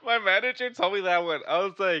 My manager told me that one. I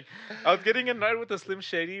was getting annoyed with the Slim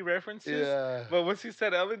Shady references. Yeah. But once he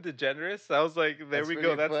said Ellen DeGeneres, I was like, there That's we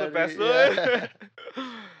go. pretty That's the funny, best yeah. one.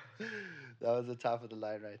 That was the top of the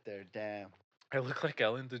line right there. Damn. I look like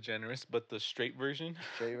Ellen DeGeneres, but the straight version.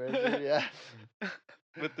 Straight version, yeah.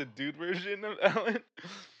 But the dude version of Ellen.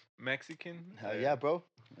 Mexican. Hell yeah, bro.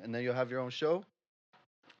 And then you'll have your own show.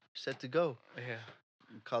 Set to go. Yeah.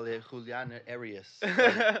 Call it Julian Arias. I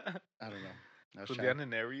don't know. I was trying- Julian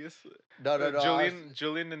Anarius. No, no, no.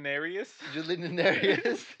 Julian Anarius. Julian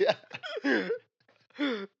Arias. Yeah.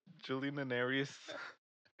 Julian Anarius.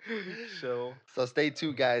 Show. So stay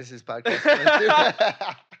tuned, guys. His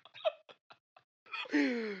podcast.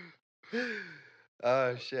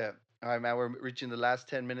 Oh shit! All right, man. We're reaching the last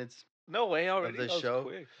 10 minutes. No way already. the That was show.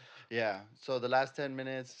 quick. Yeah. So the last 10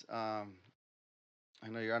 minutes. I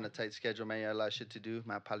know you're on a tight schedule, man. You have a lot of shit to do.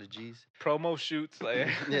 My apologies. Promo shoots. Like,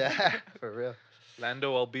 Yeah, for real.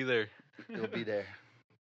 Lando, I'll be there. You'll be there.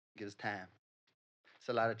 Give us time. It's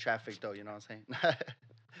a lot of traffic, though. You know what I'm saying?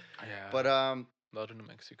 Yeah. But a lot of New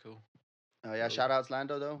Mexico. Oh yeah, shout outs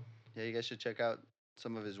Lando though. Yeah, you guys should check out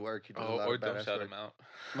some of his work. He does a lot Or of don't badass shout work. him out.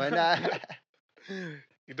 Why not?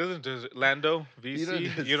 He doesn't deserve Lando You don't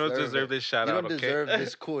VC. You don't deserve deserve it. this shout You out. don't Okay. deserve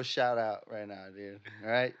this cool shout out right now, dude. All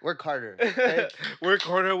right, work harder. Okay? Work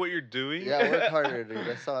harder at what you're doing. Yeah, work harder, dude.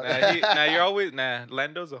 That's all. You're always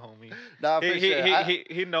Lando's a homie. Nah, for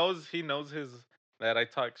sure. He knows his that I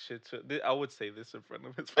talk shit to. I would say this in front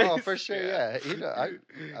of his face. Oh, for sure. Yeah, I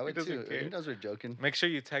He would doesn't too. care. He knows we're joking. Make sure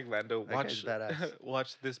you tag Lando. That guy's badass.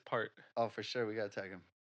 Watch this part. Oh, for sure. We gotta tag him.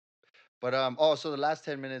 But oh, so the last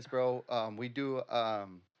 10 minutes, bro. We do a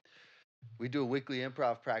weekly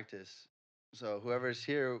improv practice. So whoever's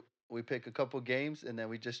here, we pick a couple games and then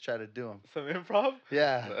we just try to do them. Some improv.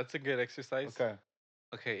 Yeah. That's a good exercise. Okay.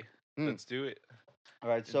 Okay. Mm. Let's do it. All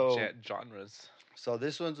right. So genres. So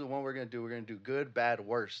this one's the one we're gonna do. We're gonna do good, bad,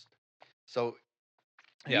 worst. So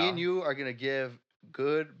me Yeah. and you are gonna give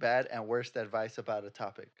good, bad, and worst advice about a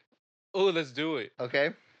topic. Oh, let's do it.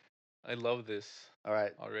 Okay. I love this All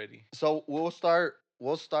right. already. So we'll start.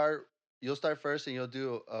 You'll start first, and you'll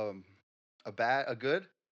do a good,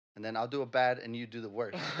 and then I'll do a bad, and you do the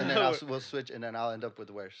worst, and then we'll switch, and then I'll end up with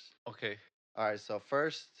the worst. Okay. All right. So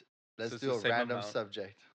first, let's it's do the a same random amount.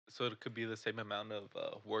 subject. So it could be the same amount of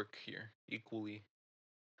work here, equally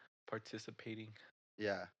participating.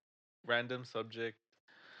 Yeah. Random subject.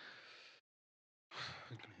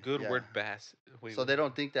 Good Yeah. word bass. Wait, So they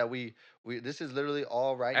don't think that we this is literally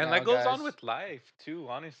all right and now, that goes on guys. with life too.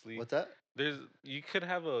 Honestly, What's that? you could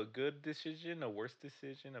have a good decision, a worse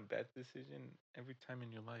decision, a bad decision every time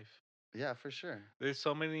in your life. Yeah, for sure. There's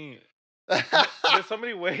so many. There's so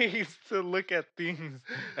many ways to look at things,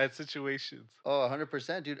 at situations. Oh,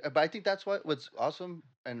 100%, dude. But I think that's what's awesome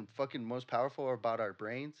and fucking most powerful about our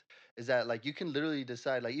brains is that like you can literally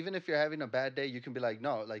decide, like even if you're having a bad day, you can be like,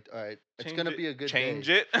 no, like all right, it's gonna be a good Change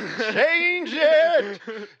day. it. Change it.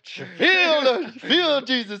 Feel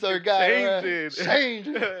Jesus, our God. Change Right? it. Change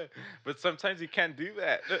it. But sometimes you can't do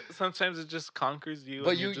that. Sometimes it just conquers you.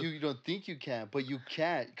 But and you don't think you can, but you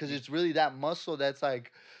can't because it's really that muscle that's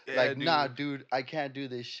like, Yeah, nah, dude, I can't do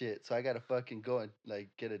this shit. So I gotta fucking go and like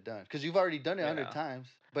get it done because you've already done it 100 Yeah. times.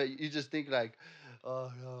 But you just think like,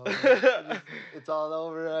 oh no, it's all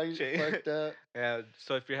over. I fucked up. Yeah.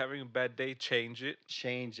 So if you're having a bad day, change it.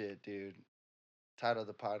 Change it, dude. Title of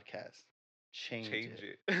the podcast. Change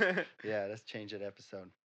it. it. Yeah, let's change it episode.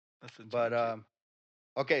 That's a But change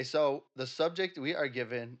okay, so the subject we are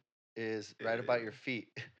given is right about your feet.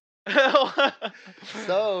 it.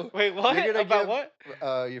 So wait, what? you're gonna About give,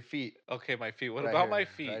 what? your feet. Okay, my feet. What Right about here, my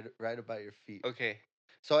feet? Right about your feet. Okay.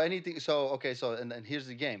 So anything. So okay. So and then here's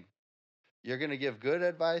the game. You're gonna give good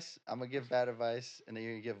advice. I'm gonna give bad advice, and then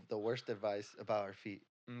you're gonna give the worst advice about our feet.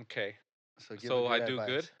 Okay. So give So a good I do advice.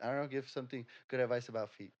 good? I don't know. Give something good advice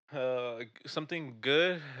about feet. Something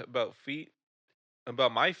good about feet,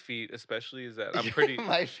 about my feet especially, is that I'm pretty.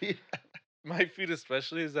 My feet. My feet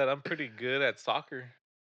especially is that I'm pretty good at soccer.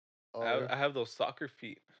 Oh, I have those soccer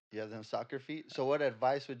feet. you have them soccer feet. So what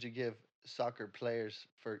advice would you give soccer players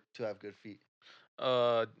to have good feet?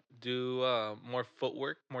 Do more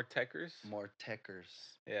footwork, more techers. More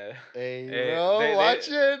techers. Yeah. Hey, Hey, bro, watch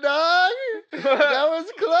it, dog. That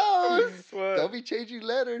was close. What? Don't be changing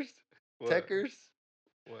letters. What? Techers.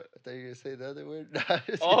 What? I thought you were gonna say the other word. Nah, just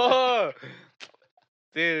kidding. Oh,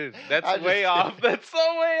 dude, that's I'm just way off. kidding. That's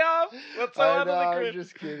so way off. That's so I out know, of the I'm grid.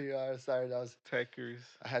 just kidding. I'm sorry, that was. Techers.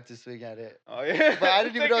 I had to swing at it. Oh yeah. But I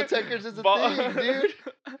didn't even know techers is a thing,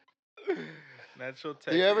 dude. Natural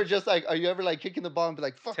Do you ever techers. just like? Are you ever like kicking the ball and be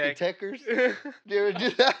like, "Fucking Tech. techers"? Do you ever do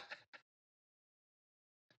that?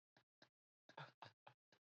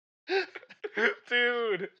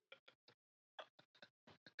 Dude.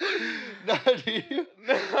 No, do you?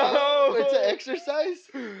 No. It's an exercise.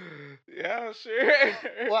 Yeah, sure.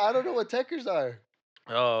 Well, I don't know what techers are.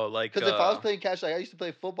 Oh, like Because if I was playing catch, like I used to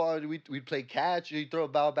play football, and we'd play catch. You throw a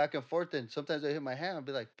ball back and forth, and sometimes I hit my hand. I'd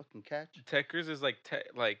be like, "Fucking catch." techers is like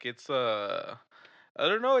it's I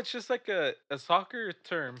don't know. It's just like a soccer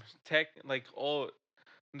term. Tech, like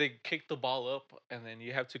they kick the ball up, and then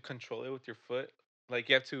you have to control it with your foot. Like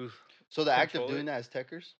you have to. So the act of Control doing it. that is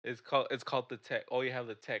techers. It's called the tech. Oh, you have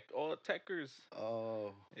the tech. Oh, techers.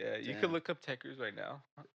 Oh, Yeah, you damn. could look up techers right now,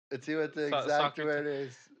 let's see what the So- exact soccer word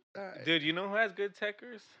is. All right. dude. You know who has good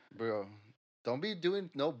techers? Bro, don't be doing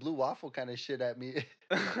no blue waffle kind of shit at me.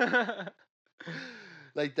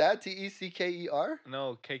 Like that, T-E-C-K-E-R?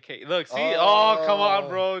 No, KK. Look, see. Oh, come on, Oh.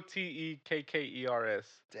 bro. TEKKERS.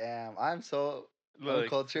 Damn, I'm so Look.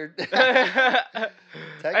 uncultured. I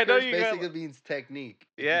know Techers you basically got means technique.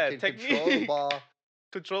 If Yeah, you can control the technique. ball.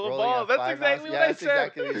 control the rolling ball. at That's 5 exactly miles. what Yeah, I that's said.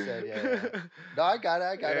 exactly what you said, yeah. No, I got it.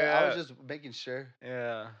 I was Yeah. just making sure.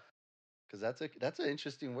 Yeah. Cause that's an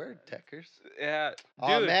interesting word, techers. Yeah,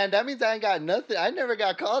 Oh dude. man, that means I ain't got nothing. I never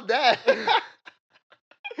got called that.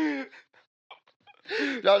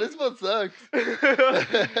 No, this one sucks.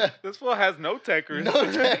 This fool has no techers. No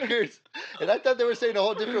techers. And I thought they were saying a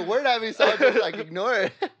whole different word at me, so I just like ignore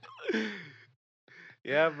it.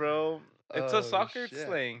 Yeah, bro. It's a soccer shit.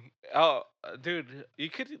 slang. Oh, dude, you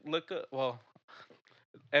could look up. Well,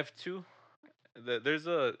 F2. There's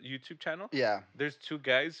a YouTube channel. Yeah. There's two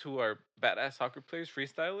guys who are badass soccer players,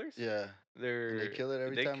 freestylers. Yeah. They're And they kill it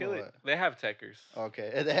every time. They kill or it. what? They have techers.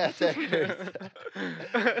 Okay, and they have techers.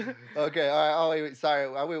 Okay, all right. Oh wait,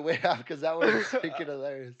 sorry, I went way off because that was freaking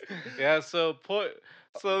hilarious. Yeah. So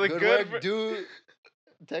the good work, dude.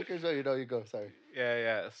 Techers, oh, you go. Sorry.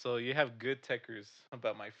 Yeah. So you have good techers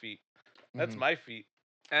about my feet. That's my feet,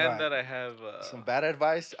 and Right. that I have. Some bad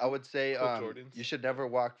advice, I would say. Jordans. You should never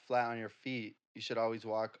walk flat on your feet. You should always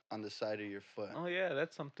walk on the side of your foot. Oh yeah,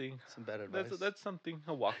 that's something. Some bad advice. That's something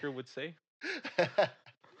a walker would say.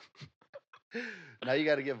 Now you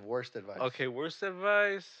got to give worst advice. Okay, worst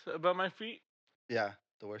advice about my feet. Yeah,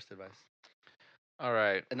 the worst advice. All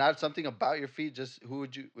right. And not something about your feet. Just who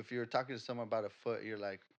would you, if you were talking to someone about a foot, you're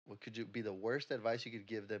like, what could you be the worst advice you could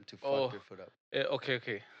give them to fuck their foot up?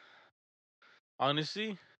 Okay.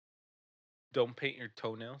 Honestly, don't paint your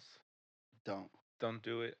toenails. Don't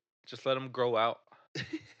do it. Just let them grow out.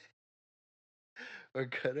 Or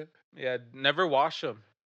cut it. Yeah, never wash them.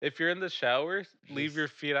 If you're in the shower, leave your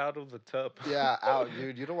feet out of the tub. Yeah, out,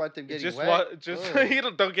 dude. You don't want them getting wet. You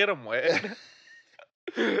don't get them wet.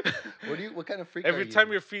 What kind of freak? Every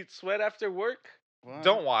time your feet sweat after work,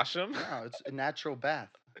 don't wash them. No, it's a natural bath.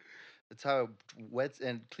 It's how it wets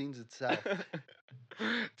and cleans itself.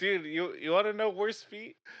 Dude, you want to know worst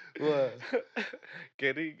feet? What?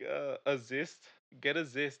 Getting a zist. Get a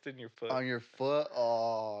zist in your foot. On your foot?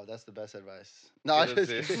 Oh, that's the best advice. No, I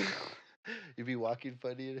just kidding. You be walking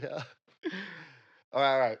funny and hell.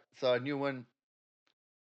 All right. So a new one.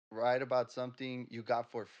 Write about something you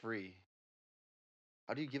got for free.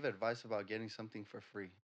 How do you give advice about getting something for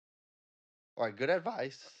free? All right, good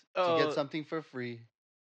advice to get something for free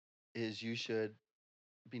is you should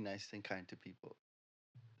be nice and kind to people.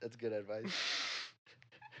 That's good advice.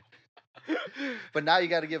 But now you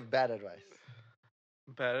got to give bad advice.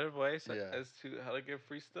 Bad advice as to how to get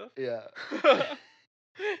free stuff? Yeah.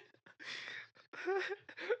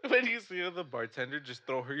 When you see the bartender, just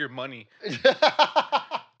throw her your money.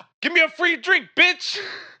 Give me a free drink, bitch!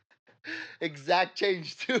 Exact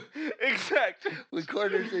change, too. Exact. With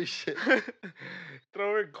quarters and shit.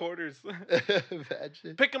 Throw her quarters.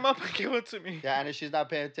 Imagine. Pick them up and give them to me. Yeah, and if she's not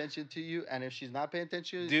paying attention to you, and if she's not paying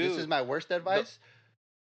attention to you, Dude, this is my worst advice.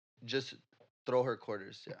 Just throw her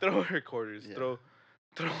quarters. Yeah. Throw her quarters. Yeah. Throw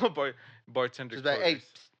a bartender just quarters.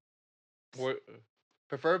 Like, hey,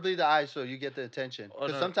 preferably the eyes so you get the attention.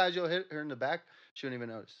 Because sometimes you'll hit her in the back, she won't even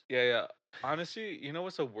notice. Yeah. Honestly, you know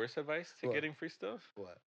what's the worst advice to getting free stuff?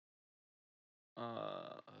 What?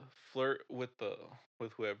 Flirt with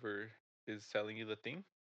whoever is selling you the thing,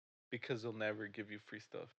 because they'll never give you free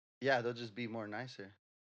stuff. Yeah, they'll just be more nicer.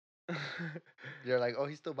 You're like, oh,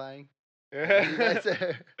 he's still buying. Be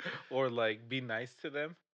nicer. Or like, be nice to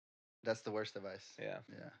them. That's the worst advice. Yeah.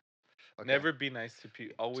 Okay. Never be nice to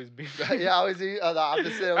people. Always be. Yeah, always be the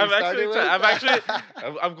opposite. I'm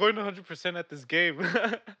going 100% at this game.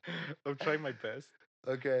 I'm trying my best.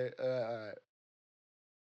 Okay.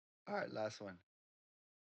 All right. Last one.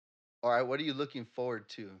 All right. What are you looking forward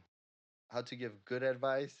to? How to give good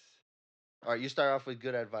advice? All right. You start off with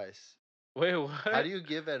good advice. Wait, what? How do you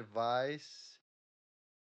give advice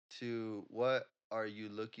to what are you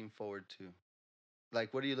looking forward to?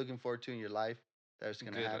 Like, what are you looking forward to in your life that's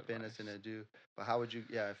going to happen, that's going to do? But how would you,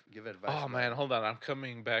 give advice? Oh, man, hold on. I'm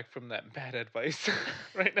coming back from that bad advice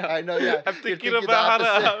right now. I know, yeah. I'm thinking about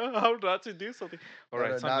how not to do something. All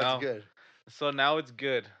right, so now it's good. So now it's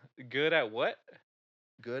good. Good at what?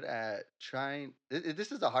 Good at trying.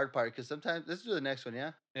 This is the hard part because sometimes, let's do the next one,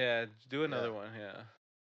 yeah? Yeah, do another one, yeah.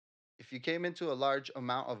 If you came into a large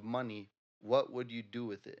amount of money, what would you do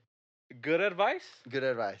with it? Good advice? Good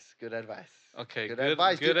advice. Okay, good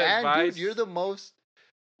advice. Good dude. advice. And, dude, you're the most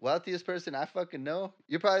wealthiest person I fucking know.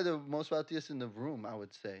 You're probably the most wealthiest in the room, I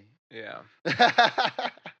would say. Yeah.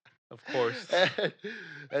 Of course.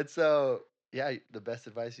 And so, yeah, the best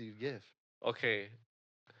advice you give. Okay.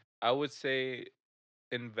 I would say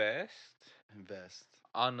invest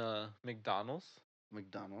on a McDonald's.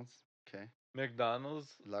 Okay.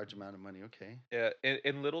 McDonald's. Large amount of money, okay. Yeah,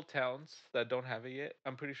 in little towns that don't have it yet.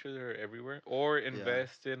 I'm pretty sure they're everywhere. Or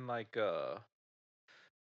invest in like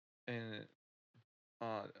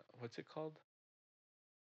what's it called?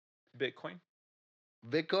 Bitcoin.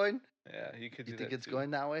 Bitcoin? Yeah, you could You do think that it's too.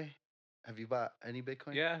 going that way? Have you bought any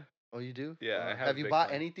Bitcoin? Yeah, Oh, you do? yeah, I Have have you bought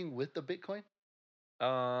Bitcoin. anything with the Bitcoin?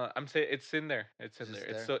 I'm saying it's in there. It's in there. Just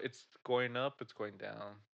It's there? so it's going up. It's going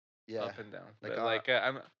down. Yeah. Up and down. Like, But like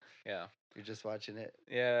I'm, yeah, you're just watching it.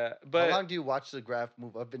 yeah. How But long do you watch the graph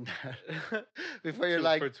move up and down before you're for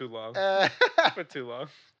like, too long. uh, For too long.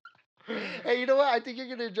 hey, you know what? I think you're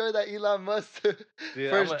gonna enjoy that Elon Musk Dude,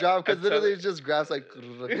 first drop because literally it's just graphs like.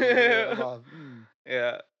 I'm off.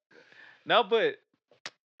 Yeah. No, but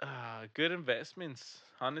good investments.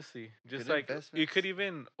 Honestly, just Good like you could investments?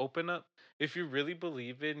 even open up if you really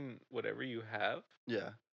believe in whatever you have. Yeah.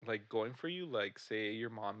 Like going for you. Like say your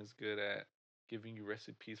mom is good at giving you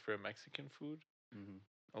recipes for Mexican food. Hmm.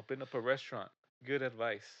 Open up a restaurant. Good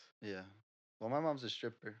advice. Yeah. Well, my mom's a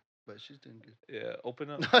stripper, but she's doing good. Yeah,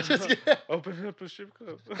 open up. No, just kidding. Open up a strip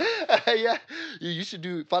club. Yeah, you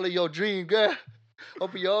should follow your dream, girl.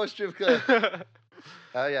 Open your own strip club.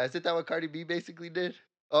 Oh yeah, isn't that what Cardi B basically did?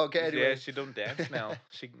 Okay, Yeah, anyway. she don't dance now.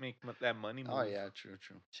 She can make that money move. Oh yeah, true.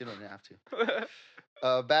 She don't have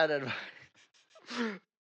to. Bad advice.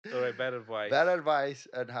 All right, bad advice. Bad advice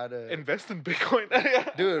on how to Invest in Bitcoin.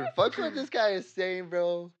 Dude, fuck what this guy is saying,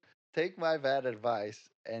 bro. Take my bad advice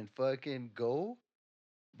and fucking go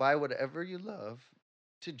buy whatever you love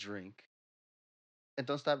to drink, and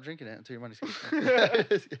don't stop drinking it until your money's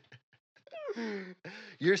spent.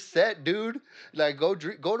 You're set, dude. Like go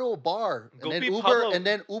to a bar and Go then be Uber Pablo. and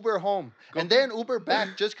then Uber home Go and be- then Uber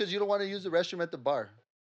back just because you don't want to use the restroom at the bar,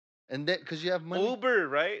 and then because you have money. Uber,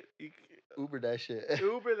 right? Uber that shit.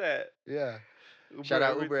 Uber that. Yeah. Uber Shout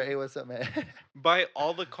out everything. Uber. Hey, what's up, man? Buy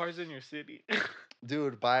all the cars in your city.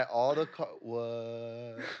 Dude, buy all the car.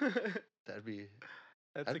 What? That'd be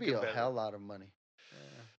That's a bet. hell lot of money.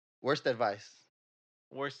 Yeah. Worst advice.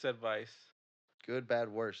 Worst advice. Good, bad,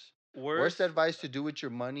 worse. Worst Advice to do with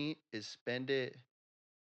your money is spend it.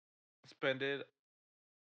 Spend it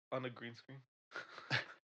on a green screen.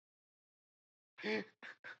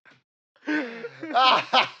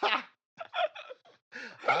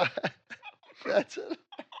 That's it.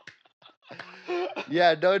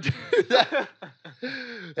 Yeah, don't do that.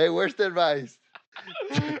 Hey, worst advice.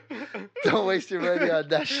 Don't waste your money on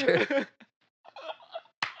that shit.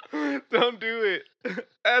 Don't do it.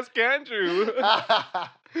 Ask Andrew. I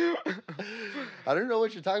don't know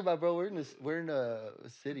what you're talking about, bro. We're in a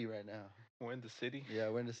city right now. We're in the city. Yeah,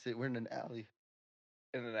 we're in the city. We're in an alley.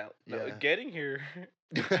 In and out. Yeah. No, getting here,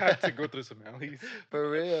 I have to go through some alleys.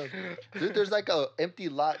 For real, dude. There's like a empty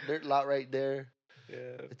dirt lot right there. Yeah.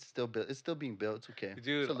 It's still built. It's still being built. It's okay.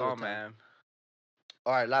 Dude, It's a little time. man.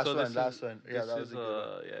 All right, last So one. this Last is- one. Yeah, this that was is, a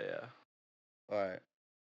good one. Yeah. All right.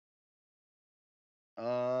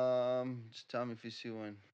 Just tell me if you see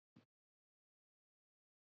one.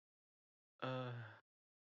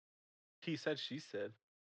 He said, she said.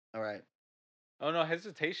 All right. Oh no,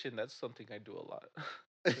 hesitation. That's something I do a lot.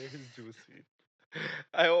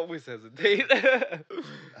 I always hesitate.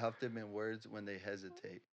 Help them in words when they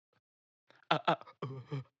hesitate.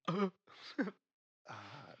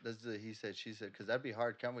 That's the he said, she said. Because that'd be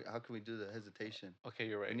hard. How can we do the hesitation? Okay,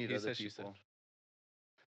 you're right. We need He other said, she said. people.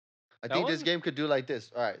 I That think this one- game could do like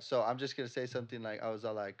this. All right, so I'm just gonna say something like I was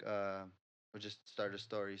all like, we'll just start a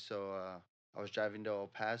story. So I was driving to El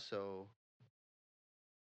Paso,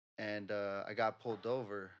 and I got pulled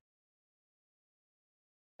over.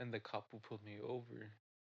 And the cop who pulled me over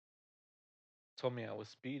told me I was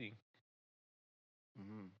speeding.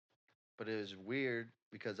 Hmm. But it was weird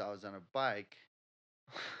because I was on a bike,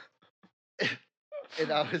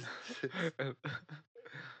 and I was,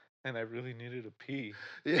 And I really needed to pee.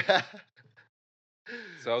 yeah,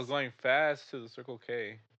 So I was going fast to the Circle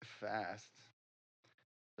K. fast.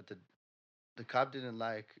 But the cop didn't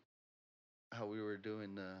like how we were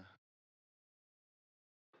doing the.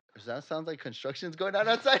 Does that sound like construction's going on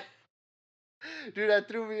outside? Dude, that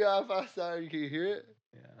threw me off. I'm sorry. Can you hear it?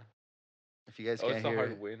 Yeah. If you guys Oh, can't it's a hear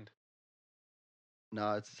hard it, wind.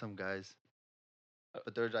 no, it's some guys.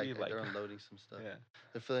 But they're you like like- they're unloading some stuff. Yeah.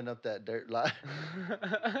 They're filling up that dirt lot.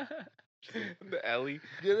 The alley.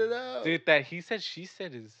 Get it out. Dude, that he said, she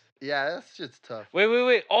said is. Yeah, that shit's tough.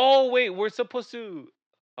 Wait. Oh, wait. We're supposed to.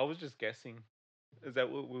 I was just guessing. Is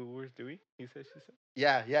that what we were doing? He said, she said.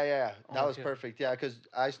 Yeah. That Oh, was okay. perfect. Yeah, because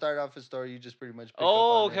I started off a story. You just pretty much. Picked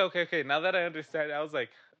Oh, up on it. okay. Now that I understand, I was like.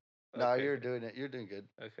 No, okay, you're okay. doing it. You're doing good.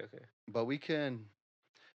 Okay. But we can,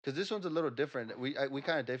 because this one's a little different. We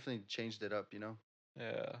kind of definitely changed it up. You know.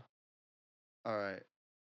 Yeah. All right.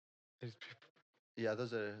 These people. Yeah,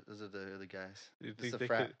 those are the other guys. You It's think a they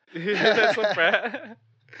frat. could- That's a frat.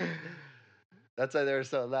 That's why they were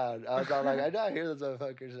so loud. I was all like, I know I hear those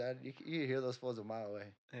motherfuckers. Man. You hear those fools a mile away.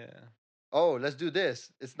 Yeah. Oh, let's do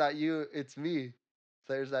this. It's not you, it's me.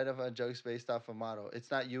 Players line up on jokes based off a model. It's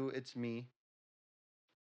not you, it's me.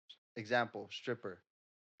 Example, stripper.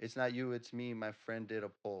 It's not you, it's me. My friend did a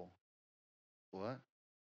poll. What?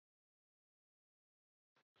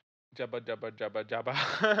 Jabba jabba jabba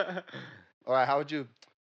jabba. All right, how would you?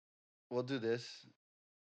 We'll do this.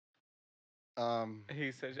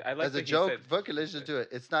 He said, I like As a that he joke, said. fuck it, let's just do it.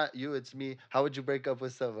 It's not you, it's me. How would you break up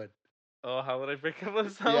with someone? Oh, how would I break up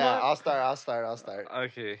with someone? Yeah, I'll start.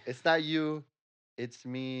 Okay. It's not you, it's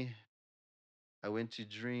me. I went to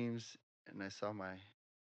dreams and I saw my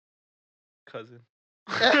Cousin.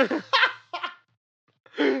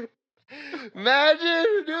 Imagine,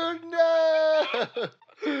 dude, no.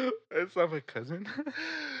 It's not my cousin.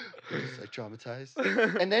 You're just like traumatized.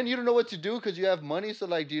 And then you don't know what to do because you have money. So,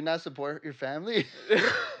 like, do you not support your family?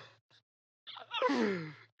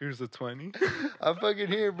 Here's a 20. I'm fucking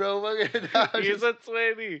here, bro. Fucking, Here's a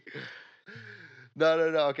 20. No.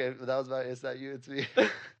 Okay, that was my. It's not you, it's me.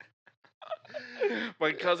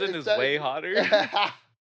 My cousin It's is not- way hotter.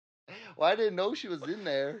 Well, I didn't know she was in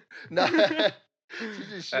there. No, she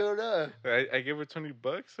just showed up. I gave her $20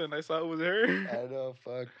 and I saw it was her. I know,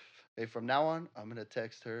 fuck. Hey, from now on, I'm gonna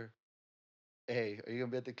text her. Hey, are you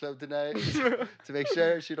gonna be at the club tonight? To make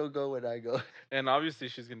sure she don't go when I go. And obviously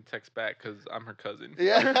she's gonna text back because I'm her cousin.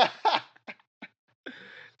 Yeah.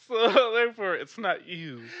 So therefore, it's not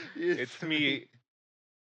you. It's me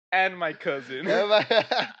and my cousin.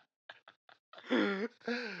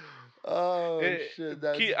 Oh shit!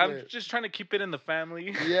 That's I'm good. just trying to keep it in the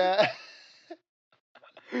family. Yeah.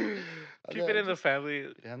 Keep it in the family.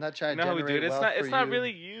 Yeah, I'm not trying You know to how we generate do it. wealth It's for not you.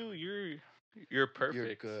 really you. You're perfect.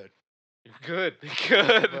 You're good. You're good.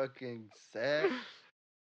 Good. Fucking sad.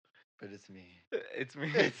 But it's me. It's me.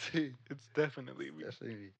 It's me. It's definitely me.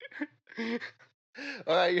 Definitely me.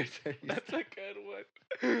 All right, your turn. That's a good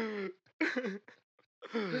one.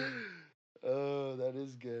 Oh, that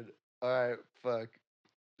is good. All right, fuck.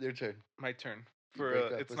 Your turn. My turn. You For break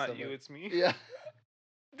up it's with not someone. you, it's me. Yeah.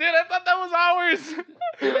 Dude, I thought that was ours.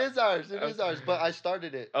 It is ours. It is Okay. ours. But I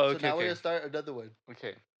started it. Oh, so okay, now we're okay. gonna start another one.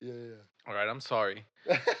 Okay. Yeah. All right. I'm sorry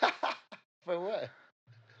For what?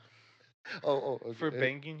 Oh. Okay. for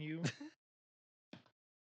banging you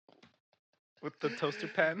with the toaster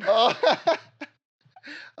pan. Oh.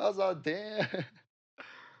 I was all damn.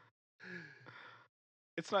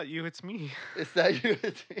 It's not you, it's me. It's not you.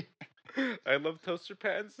 It's me. I love toaster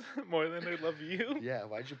pans more than I love you. Yeah,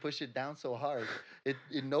 why'd you push it down so hard? It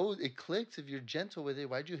knows it clicks if you're gentle with it.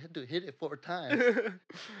 Why'd you hit it 4 times?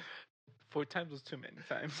 4 times was too many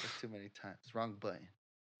times. That's too many times. Wrong button.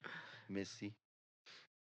 Missy.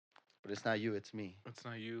 But it's not you, it's me. It's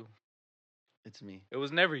not you. It's me. It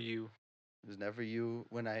was never you. It was never you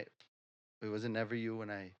when I it wasn't never you when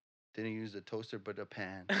I didn't use a toaster but a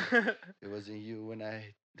pan. It wasn't you when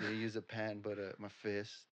I didn't use a pan but my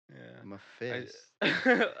fist. Yeah. My fist.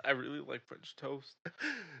 I really like French toast.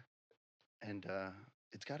 And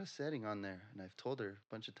it's got a setting on there, and I've told her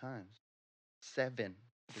a bunch of times. 7.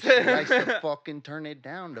 But she likes to fucking turn it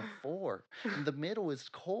down to 4. And the middle is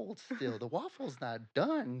cold still. The waffle's not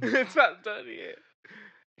done. It's not done yet.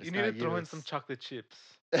 It's You need not to throw in some it's chocolate chips.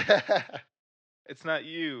 it's It's not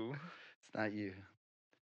you. not you.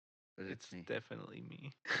 But it's It's me. definitely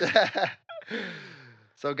me.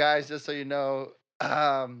 So guys, just so you know,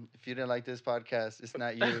 if you didn't like this podcast, it's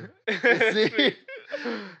not you. It's me.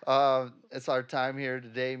 It's our time here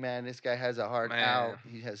today, man. This guy has a heart out.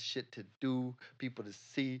 Man. He has shit to do, people to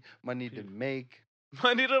see, money to People- make,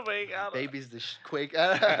 Money to make out. babies to quick.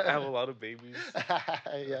 I have a lot of babies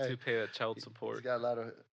Yeah, to pay that child he's support. got a lot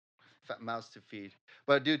of fat mouths to feed.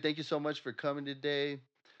 But dude, thank you so much for coming today.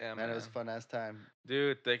 Yeah, Man, it was a fun ass time.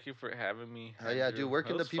 Dude, thank you for having me. Oh yeah, Andrew. dude. Where That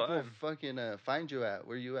can the was people fun. fucking find you at?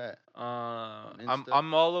 Where you at? I'm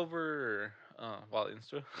Insta? all over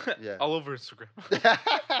Insta. Yeah. All over Instagram.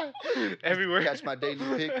 Everywhere. Catch my daily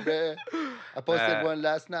pic, bruh. I posted Nah. one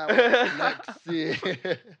last night.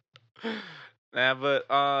 Lexi. Nah, but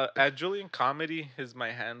at Julian Comedy is my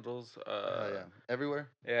handles. Oh yeah, everywhere.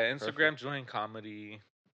 Yeah, Instagram Perfect. Julian Comedy,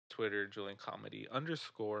 Twitter Julian Comedy _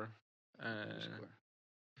 Underscore.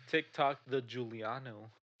 TikTok the Giuliano.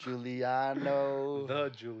 Giuliano. The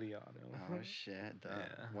Giuliano. Oh shit, Yeah.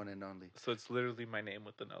 one and only. So it's literally my name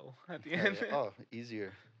with an O at the Hell end. yeah. Oh,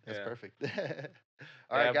 easier. That's Yeah. perfect.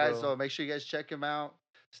 All right, Yeah, guys. bro. So make sure you guys check him out.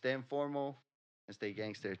 Stay informal and stay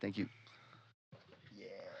gangster. Thank you. Yeah.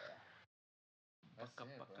 That's it,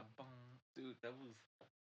 bro. Dude, that was